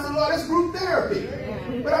the house of the Lord, it's group therapy.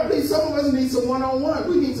 But I believe some of us need some one-on-one.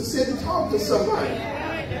 We need to sit and talk to somebody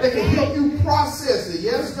that can help you process it.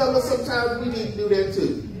 Yes, fellas, sometimes we need to do that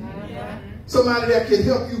too. Somebody that can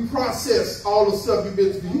help you process all the stuff you've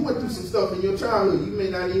been through. You went through some stuff in your childhood. You may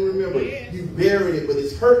not even remember it. You buried it, but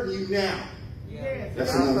it's hurting you now.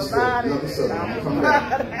 That's another story. Another story. I'm coming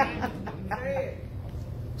back.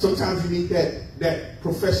 Sometimes you need that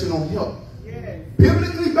professional help.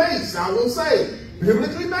 Biblically based, I will say.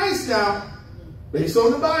 Biblically based now. Based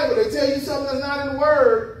on the Bible. They tell you something that's not in the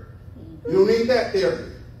Word. You don't need that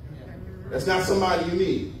therapy. That's not somebody you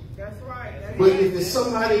need. That's right. But if it's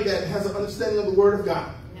somebody that has an understanding of the Word of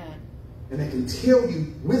God, and that can tell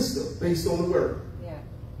you wisdom based on the Word,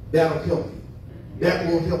 that'll help you. That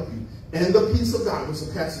will help you. And the peace of God, which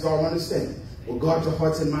surpasses all understanding, will guard your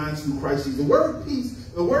hearts and minds through Christ Jesus. The word peace,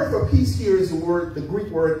 the word for peace here is the Greek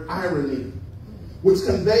word irony, which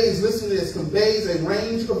conveys, listen to this, conveys a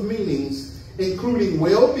range of meanings, including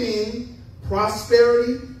well-being,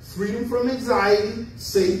 prosperity, freedom from anxiety,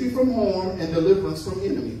 safety from harm, and deliverance from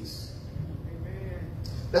enemies. Amen.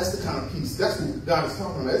 That's the kind of peace. That's what God is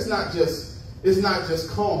talking about. It's not just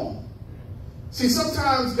calm. See,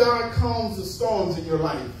 sometimes God calms the storms in your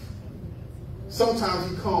life. Sometimes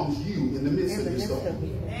he calms you in the midst of your storm.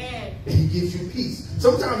 And he gives you peace.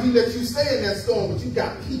 Sometimes he lets you stay in that storm, but you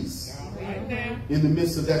got peace in the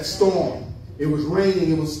midst of that storm. It was raining,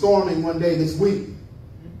 it was storming one day this week.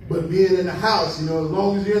 But being in the house, as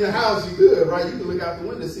long as you're in the house, you're good, right? You can look out the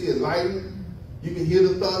window, see it lighting. You can hear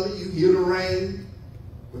the thunder, you hear the rain.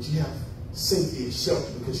 But you have safety and shelter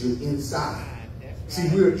because you're inside. See,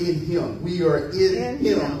 we're in him. We are in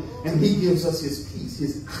him. And he gives us his peace,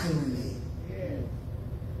 his irony.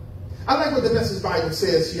 I like what the Message Bible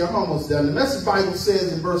says here. I'm almost done. The Message Bible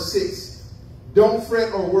says in verse 6, don't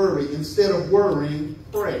fret or worry. Instead of worrying,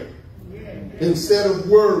 pray. Instead of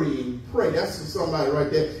worrying, pray. That's for somebody right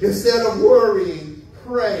there. Instead of worrying,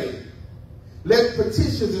 pray. Let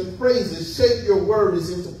petitions and praises shape your worries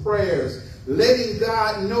into prayers, letting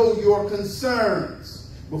God know your concerns.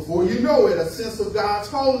 Before you know it, a sense of God's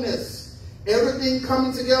wholeness. Everything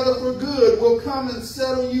coming together for good will come and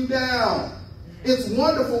settle you down. It's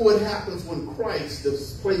wonderful what happens when Christ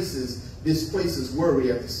displaces worry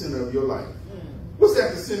at the center of your life. What's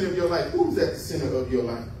at the center of your life? Who's at the center of your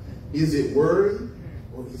life? Is it worry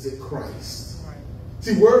or is it Christ?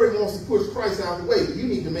 See, worry wants to push Christ out of the way, but you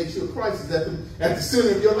need to make sure Christ is at the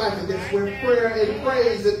center of your life, and that's where prayer and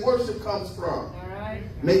praise and worship comes from.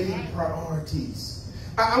 Making priorities.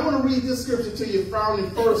 I want to read this scripture to you found in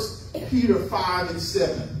 1 Peter 5 and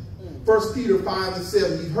 7. 1 Peter 5 and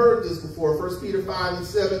 7. You've heard this before. 1 Peter 5 and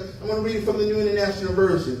 7. I'm going to read it from the New International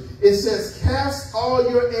Version. It says, cast all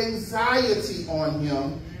your anxiety on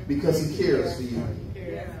him because he cares for you.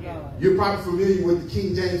 You're probably familiar with the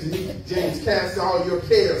King James and New James. Cast all your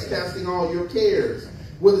cares. Casting all your cares.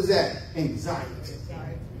 What is that? Anxiety.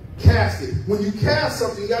 Cast it. When you cast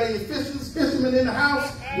something, you got any fishermen in the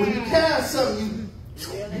house? When you cast something,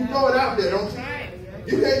 you throw it out there, don't you?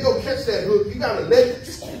 You can't go catch that hook. You got to let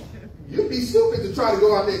it. You'd be stupid to try to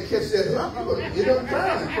go out there and catch that hook. You're going to end up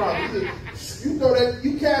drowning probably.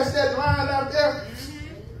 You cast that line out there,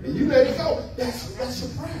 and you let it go, that's your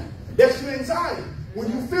prayer. That's your anxiety. When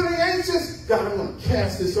you're feeling anxious, God, I'm going to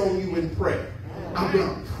cast this on you in prayer. I'm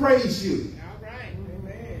going to praise you.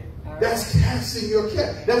 That's casting your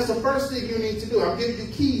care. That's the first thing you need to do. I'm giving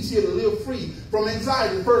you keys here to live free from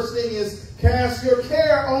anxiety. The first thing is cast your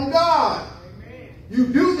care on God. Amen. You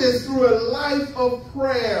do this through a life of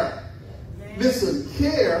prayer. Amen. Listen,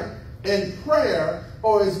 care and prayer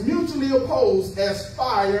are as mutually opposed as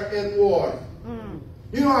fire and water.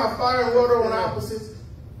 You know how fire and water are opposites?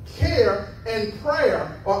 Care and prayer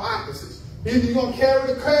are opposites. Either you're going to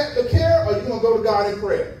carry the care or you're going to go to God in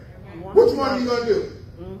prayer. Which one are you going to do?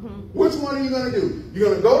 Which one are you going to do? You're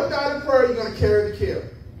going to go to God in prayer, you're going to carry the care.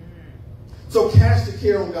 So cast the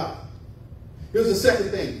care on God. Here's the second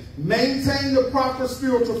thing. Maintain the proper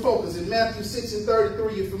spiritual focus. In Matthew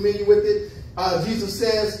 6:33, you're familiar with it. Jesus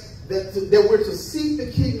says that we're to seek the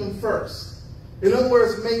kingdom first. In other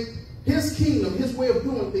words, make his kingdom, his way of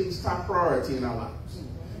doing things, top priority in our lives.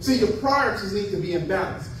 See, your priorities need to be in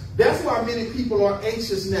balance. That's why many people are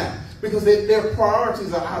anxious now, because their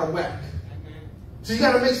priorities are out of whack. So you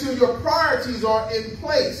got to make sure your priorities are in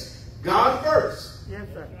place. God first. Yes,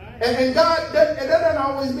 sir. And God, that doesn't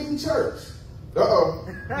always mean church. Uh-oh.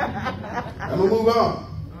 I'm going to move on.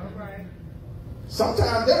 All right.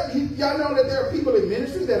 Sometimes, y'all know that there are people in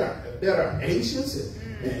ministry that are anxious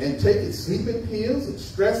and taking sleeping pills and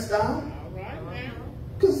stressed out. All right.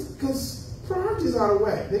 Because priorities are out of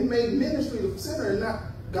whack. They made ministry the center and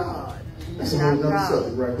not God. That's a whole other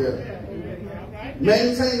subject right there.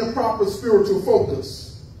 Maintain a proper spiritual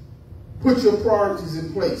focus. Put your priorities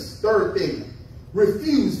in place. Third thing,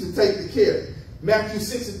 refuse to take the care. Matthew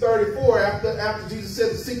 6:34, after Jesus said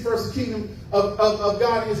to seek first the kingdom of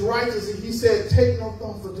God and his righteousness, he said, take no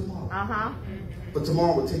thought for tomorrow. But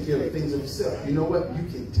tomorrow will take care of the things of itself. You know what? You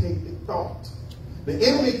can take the thought. The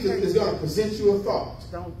enemy is going to present you a thought.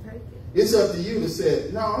 Don't take it. It's up to you to say,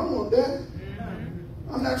 no, I don't want that.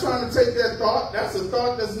 I'm not trying to take that thought. That's a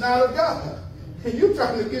thought that's not of God. And you're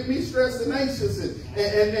trying to get me stressed and anxious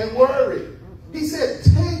and worried. He said,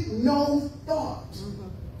 take no thought.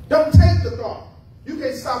 Don't take the thought. You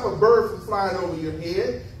can't stop a bird from flying over your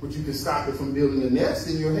head, but you can stop it from building a nest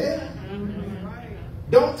in your head.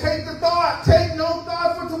 Don't take the thought. Take no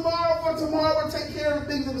thought for tomorrow will take care of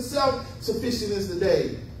things of itself. Sufficient is the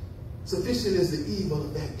day. Sufficient is the evil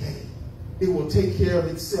of that day. It will take care of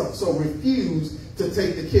itself. So refuse to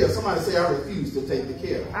take the care. Somebody say, I refuse to take the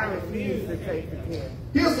care. I refuse to take the care.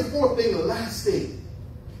 Here's the fourth thing, the last thing.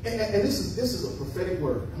 And this is a prophetic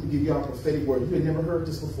word. I'm going to give you a prophetic word. You had never heard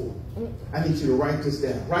this before. I need you to write this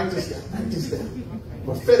down. Write this down. Write this down.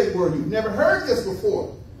 Prophetic word. You've never heard this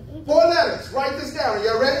before. 4 letters. Write this down. Are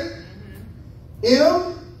y'all ready?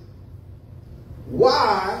 M-Y-O-B.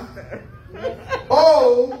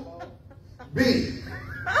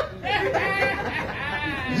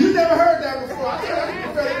 You never heard that before. I said that's a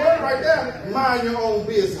prophetic word right there. Mind your own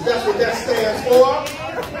business. That's what that stands for.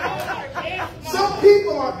 Some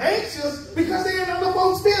people are anxious because they're in other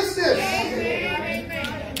folks' business.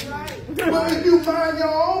 But if you mind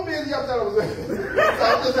your own business, I thought it was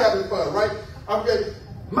I'm just having fun, right? Okay.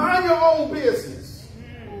 Mind your own business.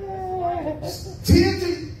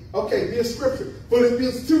 Okay, here's scripture.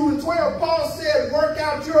 Philippians 2:12, Paul said, work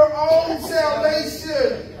out your own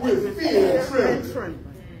salvation with fear and trembling.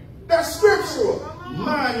 That's scriptural.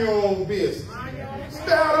 Mind your own business.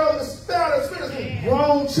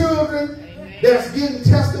 Grown children that's getting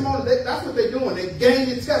testimony. That's what they're doing. They're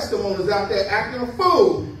gaining testimonies out there, acting a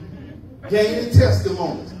fool. Gaining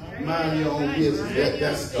testimonies. Mind your own business.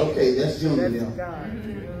 That's okay. That's young now.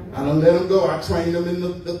 I don't let them go. I train them in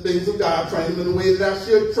the things of God. I train them in the way that I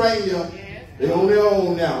should train them. They're on their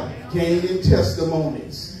own now. Gaining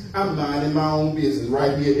testimonies. I'm minding my own business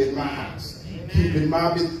right here in my house. Keeping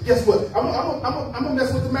my business. Guess what? I'm going to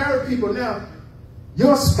mess with the married people now.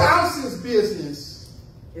 Your spouse's business.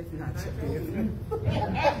 It's not your business.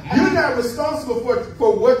 You're not responsible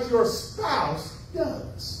for what your spouse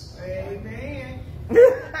does. Amen.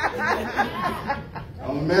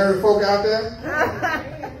 All the married folk out there,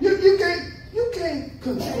 you can't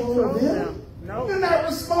control them. No. You're not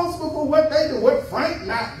responsible for what they do, what Frank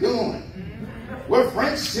not doing, what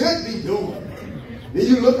Frank should be doing. Then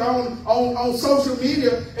you look on social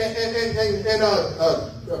media and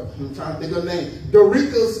I'm trying to think of her name.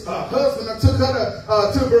 Dorica's husband took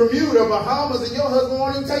her to Bermuda, Bahamas, and your husband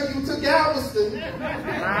won't even take you to Galveston.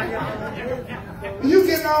 You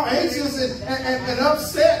getting all anxious and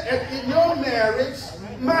upset in your marriage.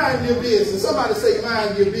 Mind your business. Somebody say,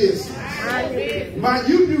 mind your business. Mind your business.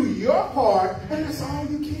 You do your part, and that's all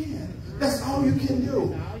you can. That's all you can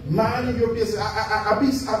do. Minding your business.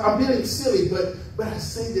 I'm being silly, but I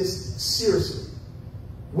say this seriously.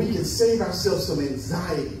 We can save ourselves some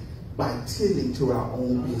anxiety by tending to our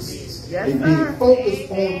own business. Yes, and being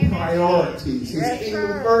focused on priorities. His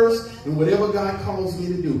kingdom first, and whatever God calls me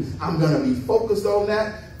to do, I'm going to be focused on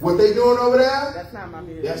that. What they doing over there? That's not my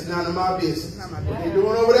business. That's none of my business. Not my What business. they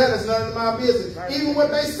doing over there? That's none of my business. Right. Even what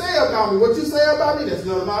they say about me, what you say about me, that's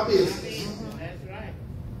none of my business. That's right.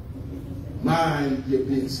 Mind your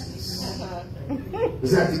business.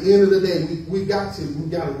 Because at the end of the day, we got to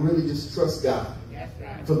really just trust God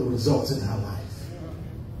for the results in our life.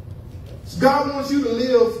 So God wants you to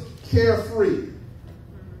live carefree.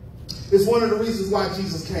 It's one of the reasons why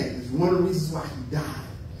Jesus came. It's one of the reasons why he died.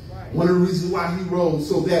 One of the reasons why he rose,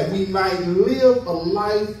 so that we might live a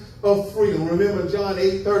life of freedom. Remember John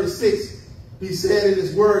 8:36. He said in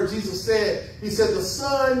his word, Jesus said, he said, the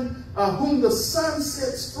Son, whom the Son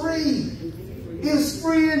sets free is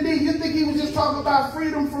free indeed. You think he was just talking about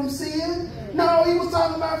freedom from sin? No, he was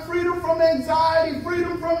talking about freedom from anxiety,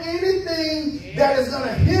 freedom from anything that is going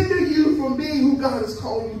to hinder you from being who God has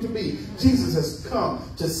called you to be. Jesus has come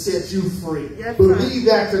to set you free. Yes, believe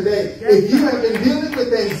that today. Yes, if you have been dealing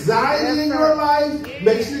with anxiety in your life,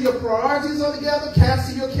 make sure your priorities are together,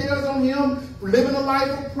 casting your cares on him, living a life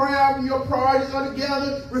of prayer when your priorities are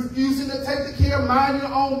together, refusing to take the care, mind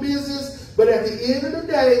your own business. But at the end of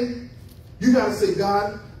the day, you got to say,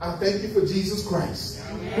 God, I thank you for Jesus Christ,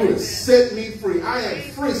 who has set me free. I am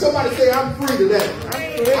free. Somebody say, I'm free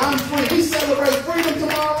today. I'm free. We celebrate freedom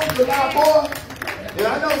tomorrow with our boy. And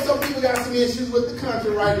I know some people got some issues with the country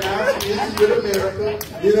right now, some issues with America.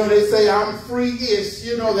 You know, they say, I'm free-ish,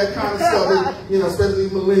 you know, that kind of stuff. And, you know, especially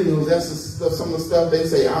millennials, that's some of the stuff they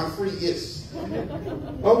say, I'm free-ish.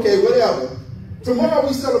 Okay, whatever. Tomorrow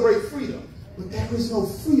we celebrate freedom. But there is no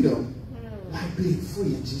freedom like being free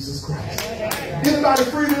in Jesus Christ. Anybody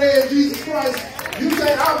free today in Jesus Christ? You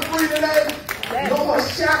say, I'm free today. No more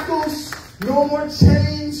shackles, no more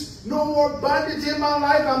chains, no more bondage in my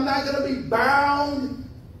life. I'm not going to be bound.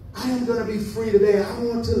 I am going to be free today. I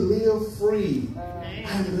want to live free.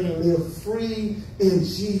 I'm going to live free in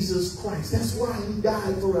Jesus Christ. That's why he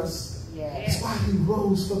died for us. That's why he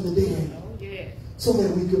rose from the dead. So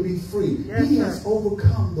that we could be free. He has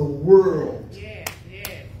overcome the world.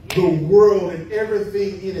 The world and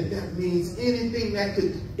everything in it. That means anything that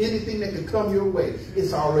could come your way,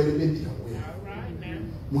 it's already been dealt with.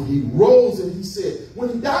 When he rose and he said, when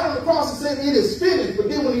he died on the cross, he said, it is finished. But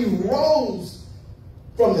then when he rose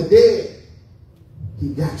from the dead, he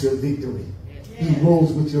got your victory. He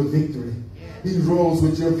rose with your victory. He rose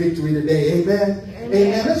with your victory today. Amen.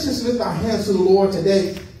 Amen. Let's just lift our hands to the Lord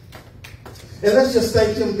today. And let's just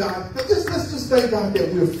thank him, God. Let's just thank God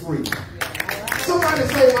that we're free. Somebody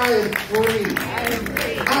say, I am free.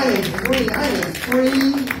 I am free. I am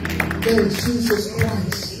free in Jesus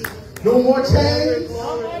Christ. No more chains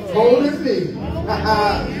holding me.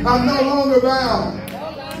 I'm no longer bound.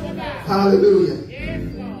 Hallelujah.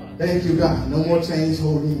 Thank you, God. No more chains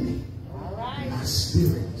holding me. My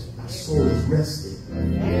spirit, my soul is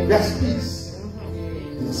resting. That's peace.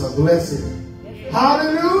 And it's a blessing.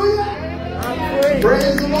 Hallelujah.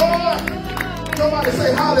 Praise the Lord. Somebody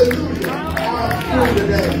say hallelujah. I'm free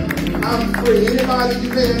today. I'm free. Anybody, you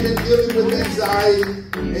may have been dealing with anxiety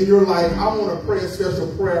in your life, I want to pray a special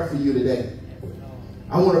prayer for you today.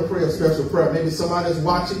 I want to pray a special prayer. Maybe somebody's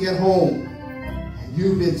watching at home and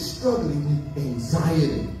you've been struggling with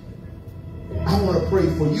anxiety. I want to pray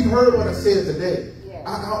for you. You heard what I said today.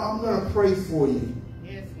 I'm going to pray for you.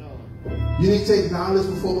 Yes, Lord. You need to acknowledge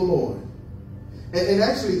before the Lord and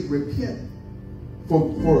actually repent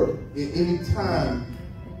for any time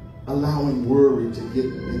allowing worry to get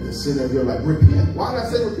in the center of your life. Repent. Why did I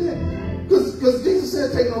say repent? Because Jesus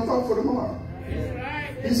said take no thought for tomorrow.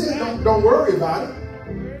 He said don't worry about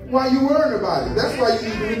it. Why are you worrying about it? That's why you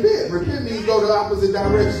need to repent. Repent means go the opposite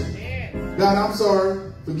direction. God, I'm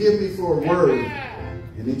sorry. Forgive me for worry.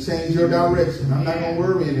 And then change your direction. I'm not going to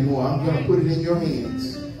worry anymore. I'm going to put it in your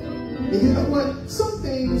hands. And you know what? Some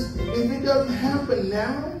things, if it doesn't happen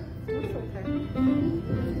now,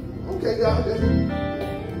 okay, God,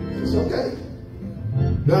 it's okay.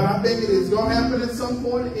 God, I think it is going to happen at some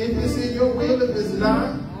point. If it's in your will, if it's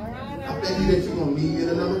not, I thank you that you're going to lead me in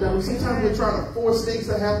another direction. Sometimes we're trying to force things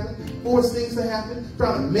to happen,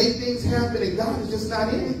 trying to make things happen, and God is just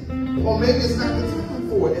not in it. Or maybe it's not the time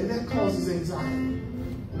for it, and that causes anxiety.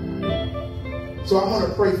 So I want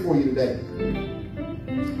to pray for you today.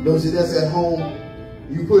 Those of you that's at home,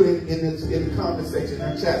 you put in the comment section,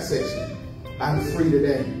 in the chat section, I'm free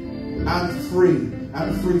today. I'm free.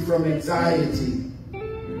 I'm free from anxiety.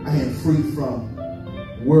 I am free from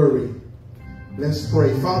worry. Let's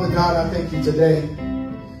pray. Father God, I thank you today.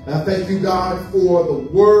 And I thank you, God, for the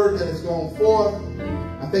word that has gone forth.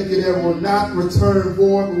 I thank you that it will not return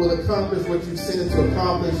void, but will accomplish what you sent it to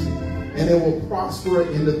accomplish. And it will prosper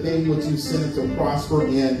in the thing which you sent it to prosper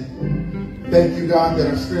in. Thank you, God, that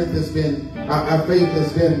our strength has been, our faith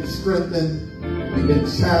has been strengthened. We've been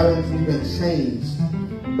challenged. We've been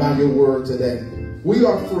changed by your word today. We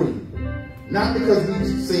are free. Not because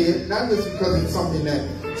we say it, not just because it's something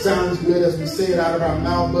that sounds good as we say it out of our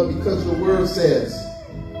mouth, but because your word says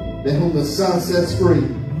that whom the Son sets free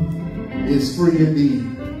is free indeed.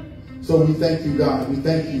 So we thank you, God. We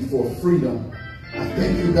thank you for freedom. I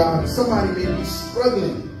thank you, God. Somebody may be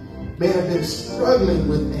struggling, may have been struggling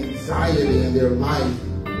with anxiety in their life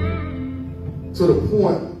to the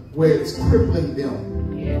point where it's crippling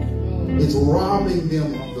them. It's robbing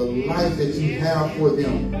them of the life that you have for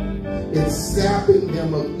them. It's sapping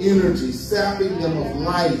them of energy, sapping them of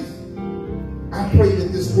life. I pray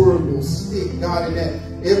that this word will stick, God, and that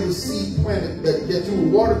every seed planted, that you will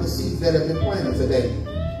water the seeds that have been planted today.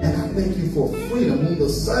 And I thank you for freedom. Whom the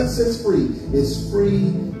Son sets free is free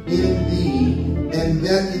indeed. And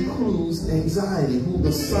that includes anxiety. Whom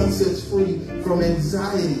the Son sets free from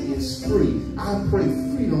anxiety is free. I pray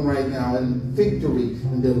freedom right now and victory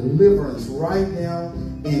and deliverance right now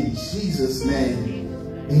in Jesus' name.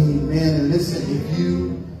 Amen. And listen, if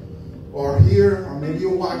you are here or maybe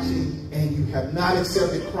you're watching and you have not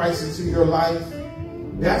accepted Christ into your life,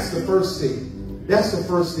 that's the first thing. That's the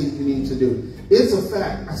first thing you need to do. It's a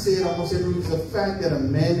fact. I say it almost every week. It's a fact that a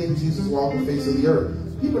man named Jesus walked the face of the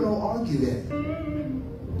earth. People don't argue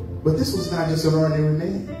that. But this was not just an ordinary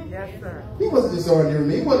man. Yes, sir. He wasn't just an ordinary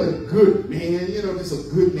man. He wasn't a good man, you know, just a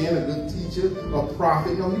good man, a good teacher, a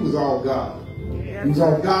prophet. No, he was all God. He was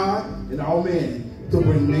all God and all man to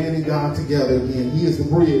bring man and God together again. He is the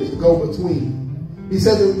bridge, the go-between. He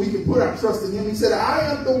said that we can put our trust in him. He said,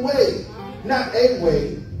 I am the way, not a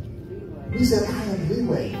way. He said, I am the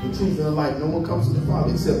way, the truth, and the life. No one comes to the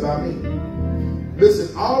Father except by me.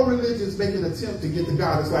 Listen, all religions make an attempt to get to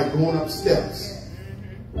God. It's like going up steps.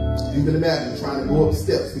 You can imagine trying to go up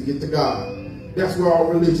steps to get to God. That's what all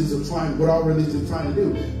religions are trying to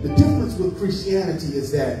do. The difference with Christianity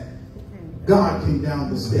is that God came down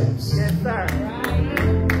the steps. Yes, sir.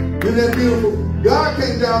 Isn't that beautiful? God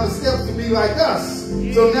came down the steps to be like us.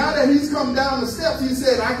 So now that he's come down the steps, he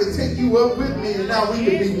said, I can take you up with me, and now we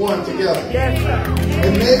can be one together. Yes, sir.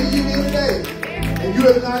 And maybe you here today, and you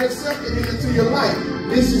have not accepted him into your life.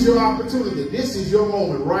 This is your opportunity. This is your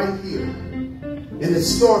moment right here. And it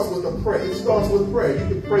starts with a prayer. It starts with prayer. You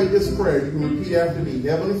can pray this prayer. You can repeat after me.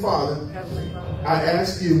 Heavenly Father, I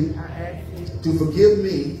ask you to forgive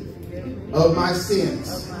me of my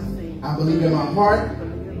sins. I believe in my heart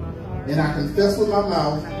and I confess with my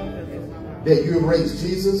mouth that you have raised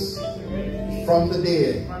Jesus from the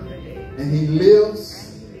dead and he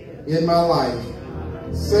lives in my life.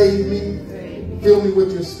 Save me, fill me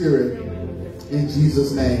with your spirit in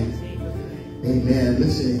Jesus' name. Amen.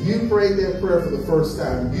 Listen, if you prayed that prayer for the first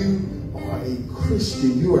time, you are a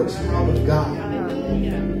Christian. You are a child of God.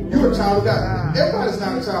 You're a child of God. Everybody's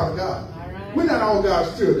not a child of God. We're not all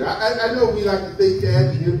God's children. I know we like to think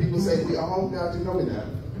that. You hear people say we are all God's. You know we're not.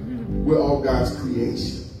 We're all God's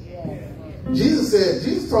creation.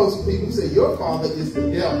 Jesus told some people, he said, your father is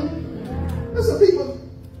the devil. There's some people,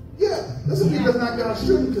 there's some people that's not God's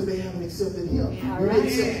children because they haven't accepted him. When we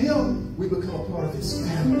accept him, we become a part of his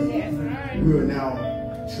family. We are now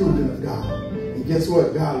children of God. And guess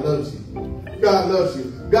what? God loves you. God loves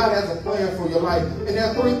you. God has a plan for your life. And there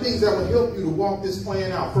are 3 things that will help you to walk this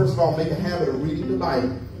plan out. First of all, make a habit of reading the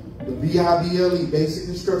Bible. The B-I-B-L-E, basic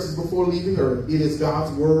instructions before leaving earth. It is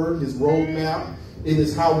God's word, his roadmap. It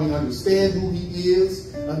is how we understand who he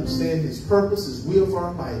is, understand his purpose, his will for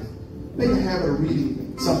our life. Make a habit of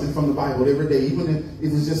reading something from the Bible every day, even if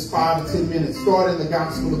it was just 5 to 10 minutes. Start in the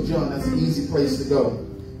Gospel of John. That's an easy place to go.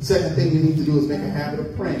 Second thing you need to do is make a habit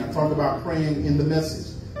of praying. I talk about praying in the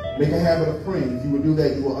message. Make a habit of praying. If you will do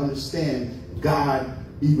that, you will understand God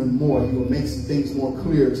even more. You will make some things more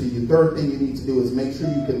clear to you. Third thing you need to do is make sure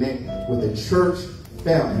you connect with a church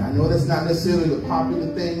family. I know that's not necessarily the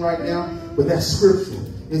popular thing right now, but that's scriptural.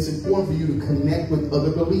 It's important for you to connect with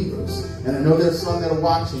other believers. And I know there's some that are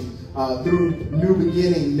watching through New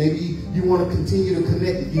Beginning. Maybe you want to continue to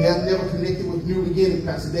connect. If you have never connected with New Beginning,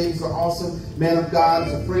 Pastor Dave's an awesome man of God.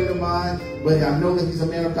 He's a friend of mine, but I know that he's a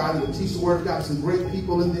man of God who will teach the word of God. Some great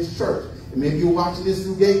people in this church. And maybe you're watching this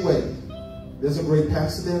through Gateway. There's a great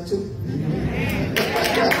pastor there too.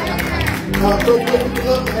 So we'd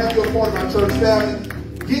love to have you a part of our church family.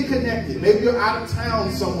 Get connected. Maybe you're out of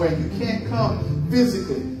town somewhere. You can't come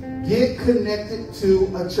physically. Get connected to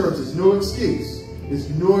a church. There's no excuse. There's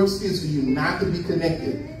no excuse for you not to be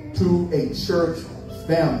connected to a church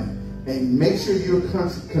family. And make sure you're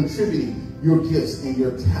contributing your gifts and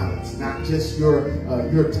your talents, not just your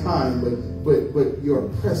time, but your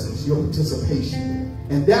presence, your participation.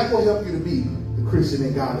 And that will help you to be the Christian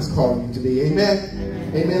that God has called you to be.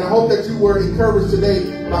 Amen? Amen. I hope that you were encouraged today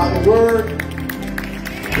by the word.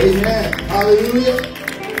 Amen. Hallelujah.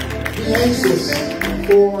 Be anxious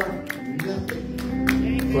for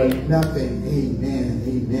nothing. For nothing. Amen.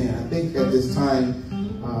 Amen. I think at this time,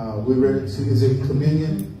 we're ready to, is it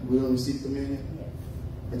communion? We're going to receive communion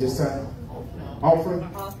at this time? Offering?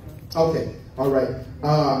 Okay. All right.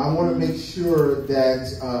 I want to make sure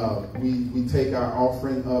that we take our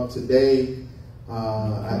offering up today.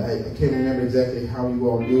 I can't remember exactly how you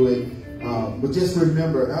all do it. But just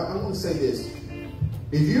remember, I want to say this.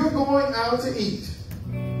 If you're going out to eat,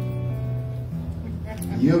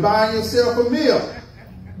 you're buying yourself a meal,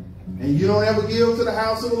 and you don't ever give to the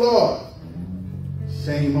house of the Lord,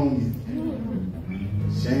 shame on you.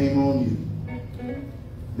 Shame on you.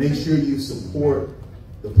 Make sure you support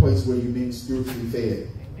the place where you're being spiritually fed.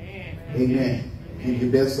 Amen. Give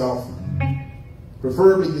your best offering.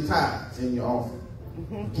 Preferably your tithes and your offering.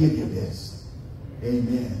 Give your best.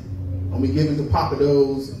 Amen. Don't be giving to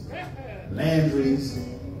Papados, Landry's.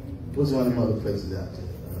 What's one of them other places out there?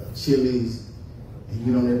 Chili's. And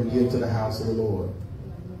you don't ever give to the house of the Lord.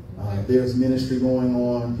 There's ministry going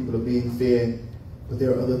on. People are being fed. But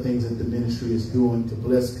there are other things that the ministry is doing to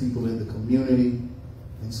bless people in the community.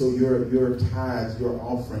 And so your tithes, your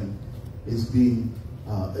offering is being,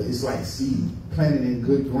 it's like seed planted in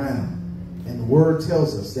good ground. And the word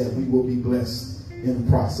tells us that we will be blessed in the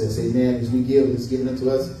process. Amen. As we give, it's given unto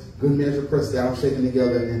us good measure, pressed down, shaken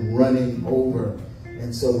together, and running over.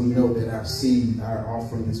 And so we know that our seed, our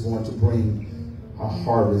offering is going to bring a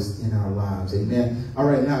harvest in our lives. Amen. All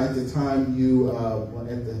right. Now at the time you,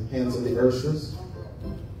 at the hands of the ushers.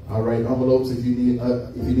 All right. Envelopes, if you need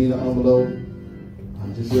an envelope,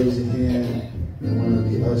 just raise your hand and one of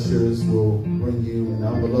the ushers will bring you an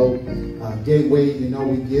envelope. Gateway, you know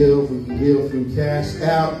we can give through Cash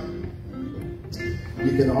App.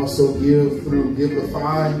 You can also give through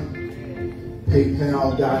Givelify.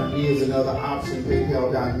 PayPal.me is another option.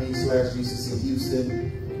 PayPal.me/GCC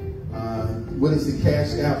Houston. What is the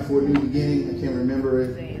Cash App for New Beginning? I can't remember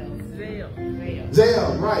it.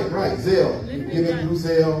 Zelle, right, Zelle. You give it through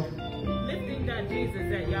Zelle.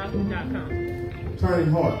 Lifting.jesus@yahoo.com.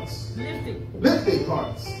 Turning hearts. Lifting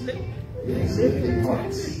hearts. Yes, lifting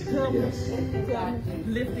hearts. Yes.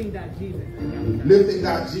 Lifting.jesus.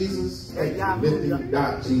 Lifting.jesus.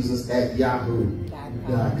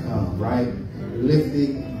 Lifting.jesus@yahoo.com, right?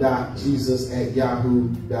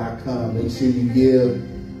 Lifting.jesus@yahoo.com. Make sure you give,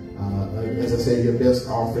 as I said, your best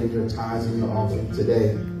offering, your tithes and your offering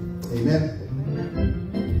today. Amen.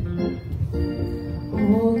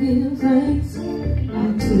 Oh, give thanks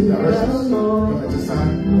unto the Lord. At this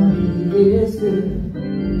time. He is good.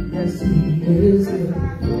 Yes, He is good.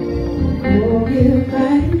 Oh, give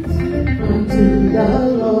thanks unto the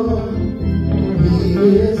Lord. He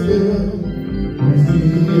is good. Yes, He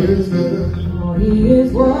is good. Oh, He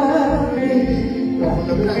is worthy.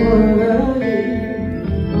 Worthy.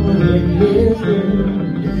 Oh, He is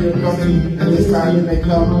good. If you're coming at this time, you may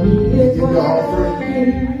come give your offering.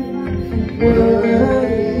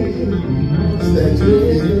 Stand to your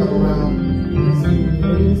feet and come around.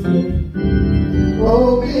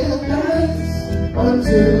 Oh, give thanks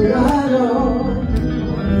unto the Lord.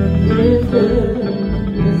 He is good.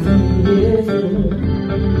 Yes, He is good.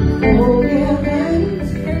 Oh, give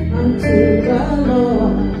thanks unto the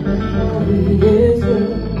Lord. For He is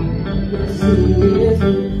good. Yes, He is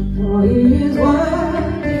good. For He is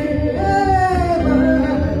worthy.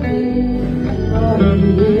 Worthy. For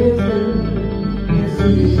He is good. Yes,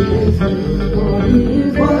 He is good. For He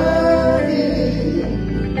is worthy.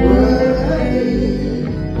 Worthy.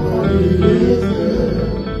 For He is good.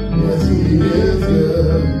 Yes, He is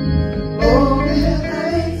good. Oh, give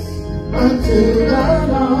thanks unto the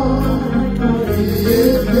Lord. For He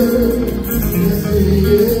is good. Yes, He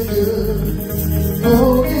is good.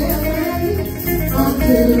 Oh, give thanks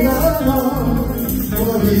unto the Lord.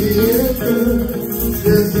 For He is good.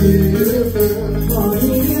 Yes, He is good. For He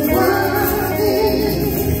is worthy.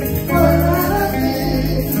 Worthy.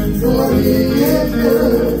 For He is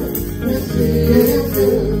good. Yes, He is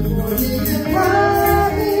good. For He is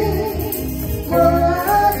worthy.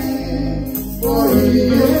 Worthy. For He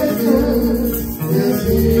is good. Yes,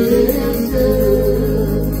 He is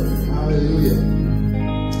good. Hallelujah.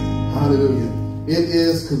 Hallelujah. It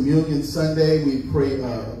is Communion Sunday. We pray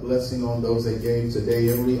a blessing on those that gave today,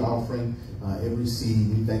 every offering, every seed.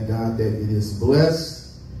 We thank God that it is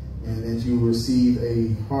blessed and that you receive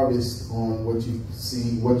a harvest on what you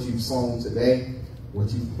see, what you've sown today,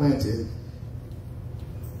 what you've planted.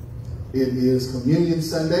 It is Communion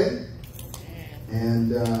Sunday,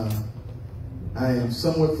 and I am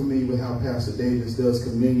somewhat familiar with how Pastor Davis does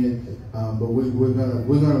communion, but we're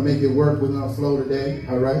gonna make it work. We're gonna flow today.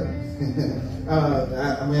 All right.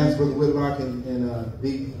 I'm gonna ask Brother Whitlock and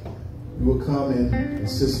Dee, you will come and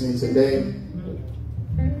assist me today.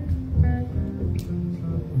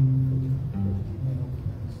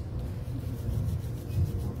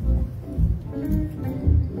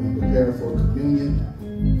 We'll prepare for communion.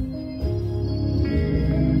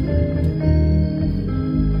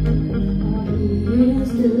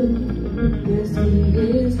 Yes, he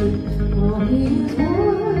is good, for he is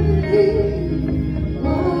worthy,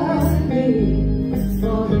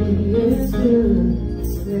 for he is good,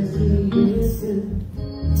 yes, he is good.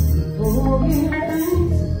 Oh, give thanks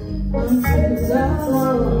unto the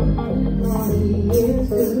Lord, for he is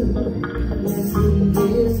good, yes, he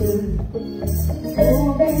is good.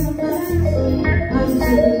 Oh, give thanks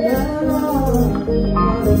unto the Lord,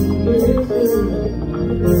 for he is good,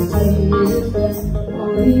 yes, he is good. For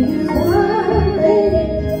he is worthy,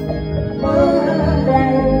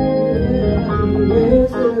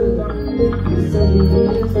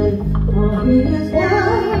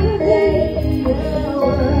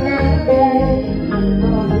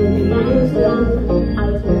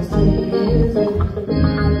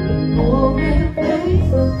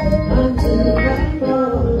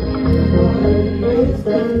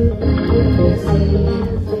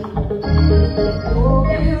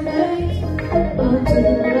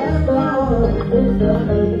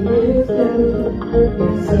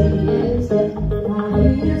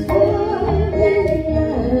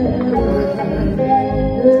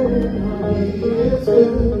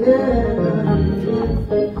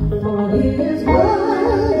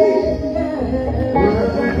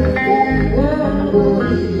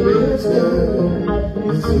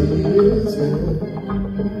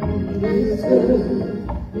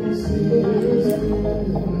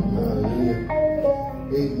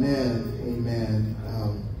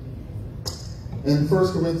 In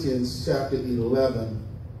 1 Corinthians chapter 11,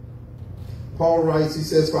 Paul writes, he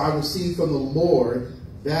says, "For I received from the Lord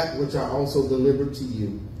that which I also delivered to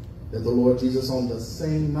you, that the Lord Jesus on the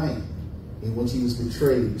same night in which he was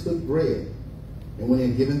betrayed took bread, and when he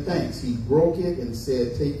had given thanks, he broke it and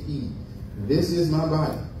said, 'Take, eat. This is my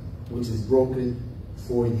body, which is broken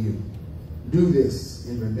for you. Do this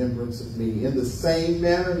in remembrance of me.' In the same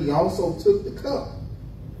manner, he also took the cup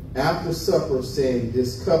after supper, saying,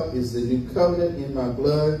 'This cup is the new covenant in my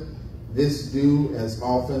blood. This do as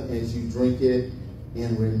often as you drink it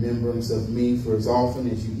in remembrance of me. For as often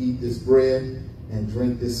as you eat this bread and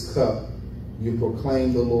drink this cup, you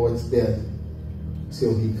proclaim the Lord's death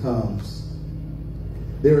till he comes.'"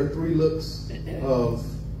 There are three looks of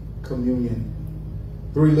communion.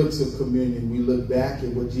 Three looks of communion. We look back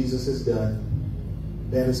at what Jesus has done.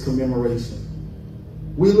 That is commemoration.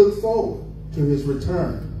 We look forward to his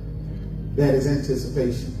return. That is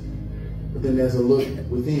anticipation. But then there's a look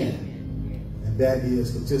within, and that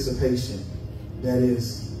is participation. That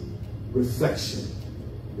is reflection,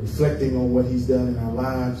 reflecting on what he's done in our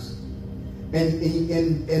lives, and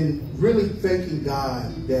really thanking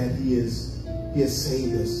God that he has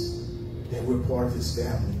saved us, that we're part of his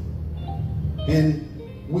family. And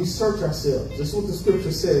we search ourselves. That's what the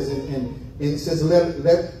scripture says, and it says,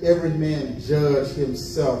 let every man judge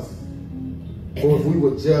himself. For if we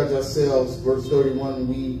would judge ourselves, verse 31,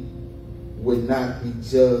 we would not be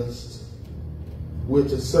judged. We're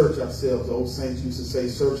to search ourselves. The old saints used to say,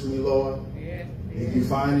 "Search me, Lord. If you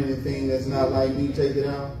find anything that's not like me, take it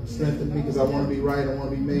out. Strengthen me, because I want to be right. I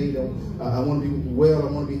want to be made. I want to be well.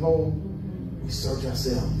 I want to be whole." We search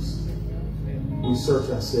ourselves. We search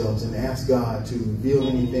ourselves and ask God to reveal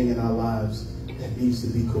anything in our lives that needs to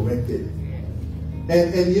be corrected.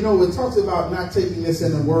 And you know, it talks about not taking this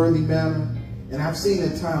in a worthy manner. And I've seen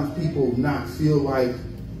at times people not feel like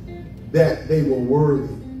that they were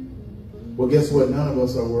worthy. Well, guess what? None of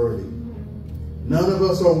us are worthy. None of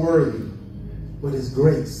us are worthy. But his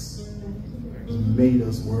grace made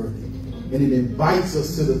us worthy. And it invites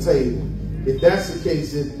us to the table. If that's the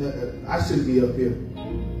case, I shouldn't be up here.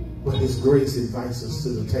 But his grace invites us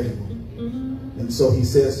to the table. And so he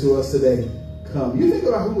says to us today, come. You think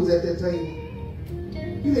about who was at that table?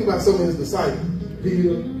 You think about some of his disciples.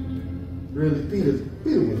 Peter. Really, Peter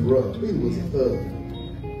was rough. Peter was a thug.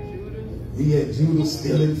 He had Judas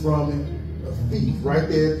stealing from him. A thief right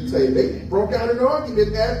there at the table. They broke out an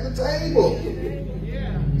argument at the table.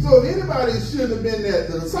 So if anybody shouldn't have been there,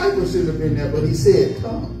 the disciples shouldn't have been there, but he said,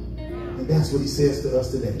 come. And that's what he says to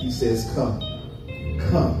us today. He says, come.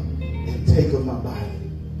 Come and take of my body.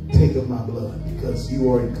 Take of my blood, because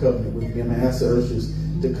you are in covenant with me. I'm going to ask the ushers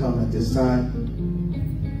to come at this time.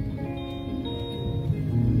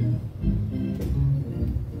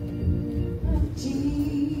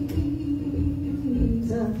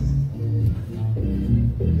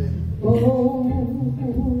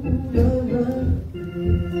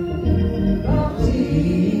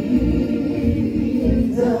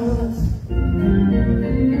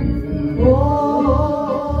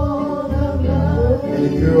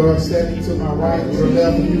 Standing to my right or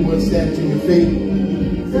left, if you would stand to your feet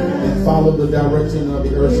and follow the direction of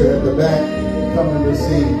the usher at the back. Come and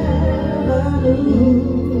receive.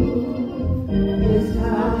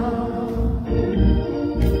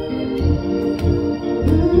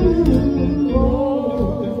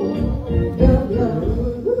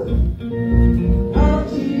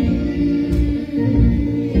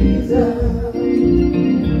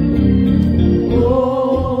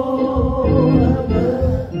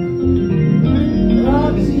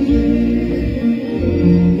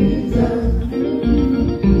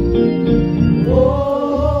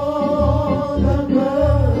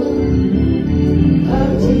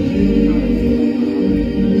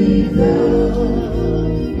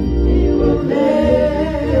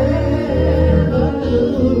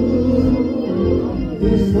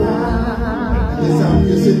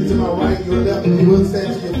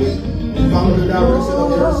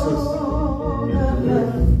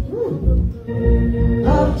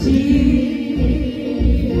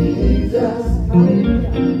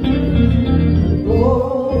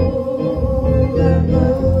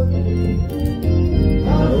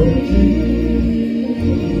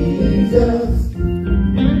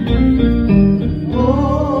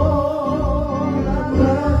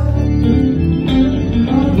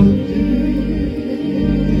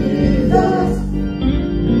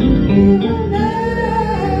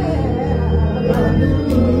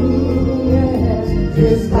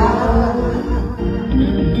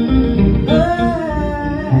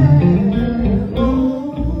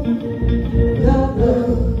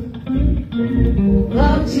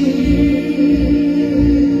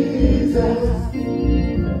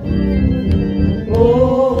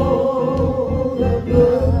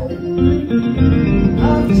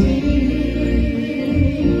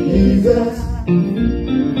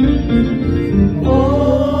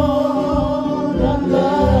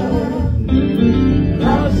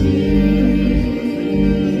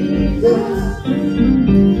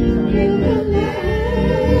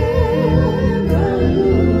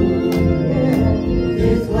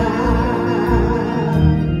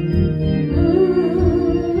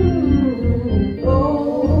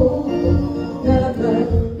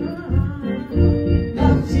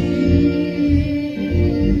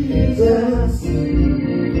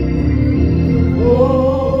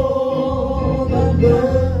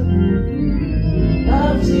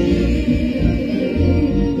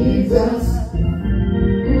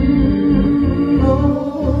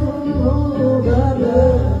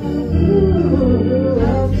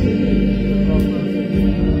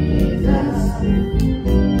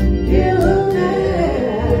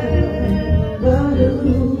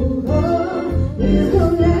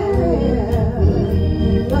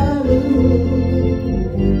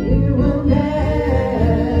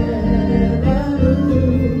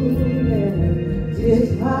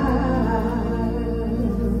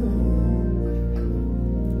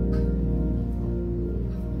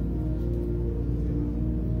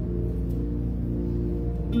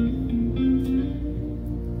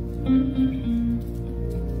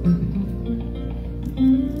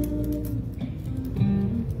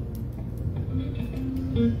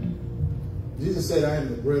 Jesus said, I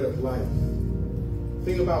am the bread of life. The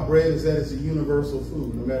thing about bread is that it's a universal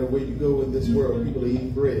food. No matter where you go in this world, people are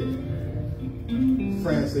eating bread. In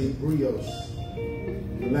France, they eat brioche.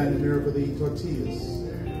 In Latin America, they eat tortillas.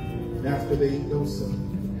 In Africa, they eat dosa.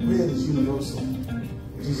 Bread is universal.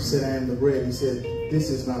 Jesus said, I am the bread. He said, this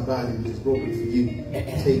is my body, which is broken for you.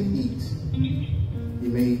 Take, eat. He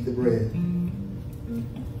made the bread.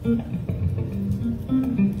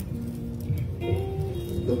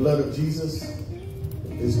 The blood of Jesus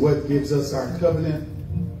is what gives us our covenant,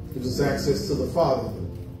 gives us access to the Father.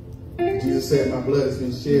 Jesus said, my blood has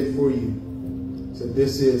been shed for you. So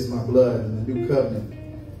this is my blood in the new covenant.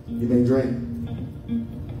 You may drink.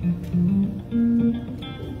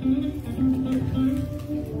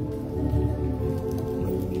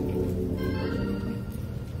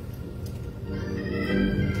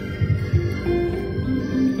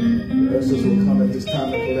 ushers will come at this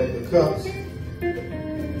time and collect the cups.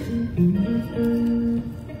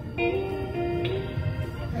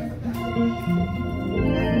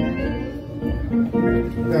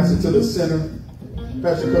 Pass it to the center.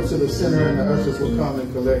 Pass your cups to the center, and the ushers will come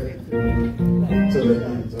and collect to the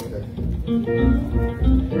ends. Okay.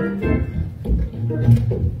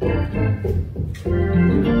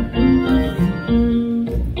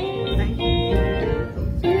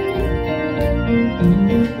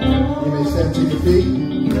 You may stand to your feet.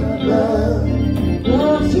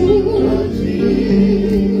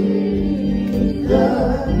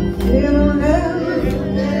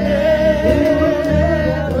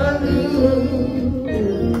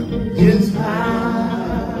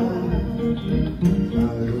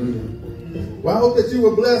 Well, I hope that you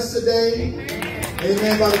were blessed today.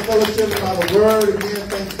 Amen. By the fellowship, by the word. Again,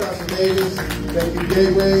 thanks, Pastor Davis. Thank you,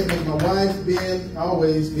 Gateway. And my wife, Ben,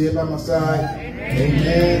 always being by my side.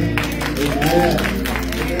 Amen. Amen.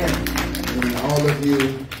 Amen. And all of you,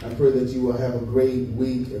 I pray that you will have a great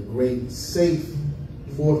week, a great, safe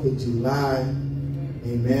 4th of July.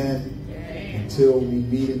 Amen. Until we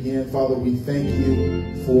meet again, Father, we thank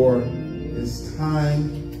you for this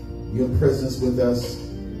time, your presence with us.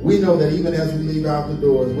 We know that even as we leave out the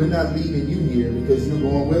doors, we're not leaving you here because you're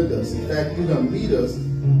going with us. In fact, you're going to meet us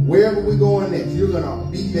wherever we're going next. You're going to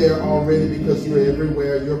be there already because you're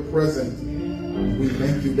everywhere. You're present. We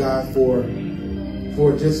thank you, God, for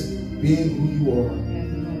just being who you are.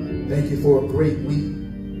 Thank you for a great week.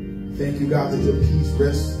 Thank you, God, that your peace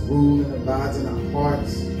rests, rules, and abides in our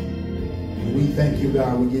hearts. And we thank you,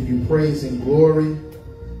 God. We give you praise and glory.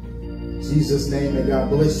 In Jesus' name, may God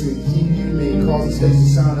bless you and keep you. May he cause his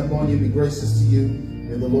face to shine upon you and be gracious to you.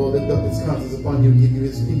 May the Lord lift up his countenance upon you and give you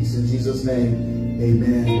his peace. In Jesus' name,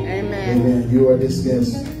 amen. Amen. Amen. You are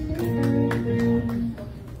dismissed.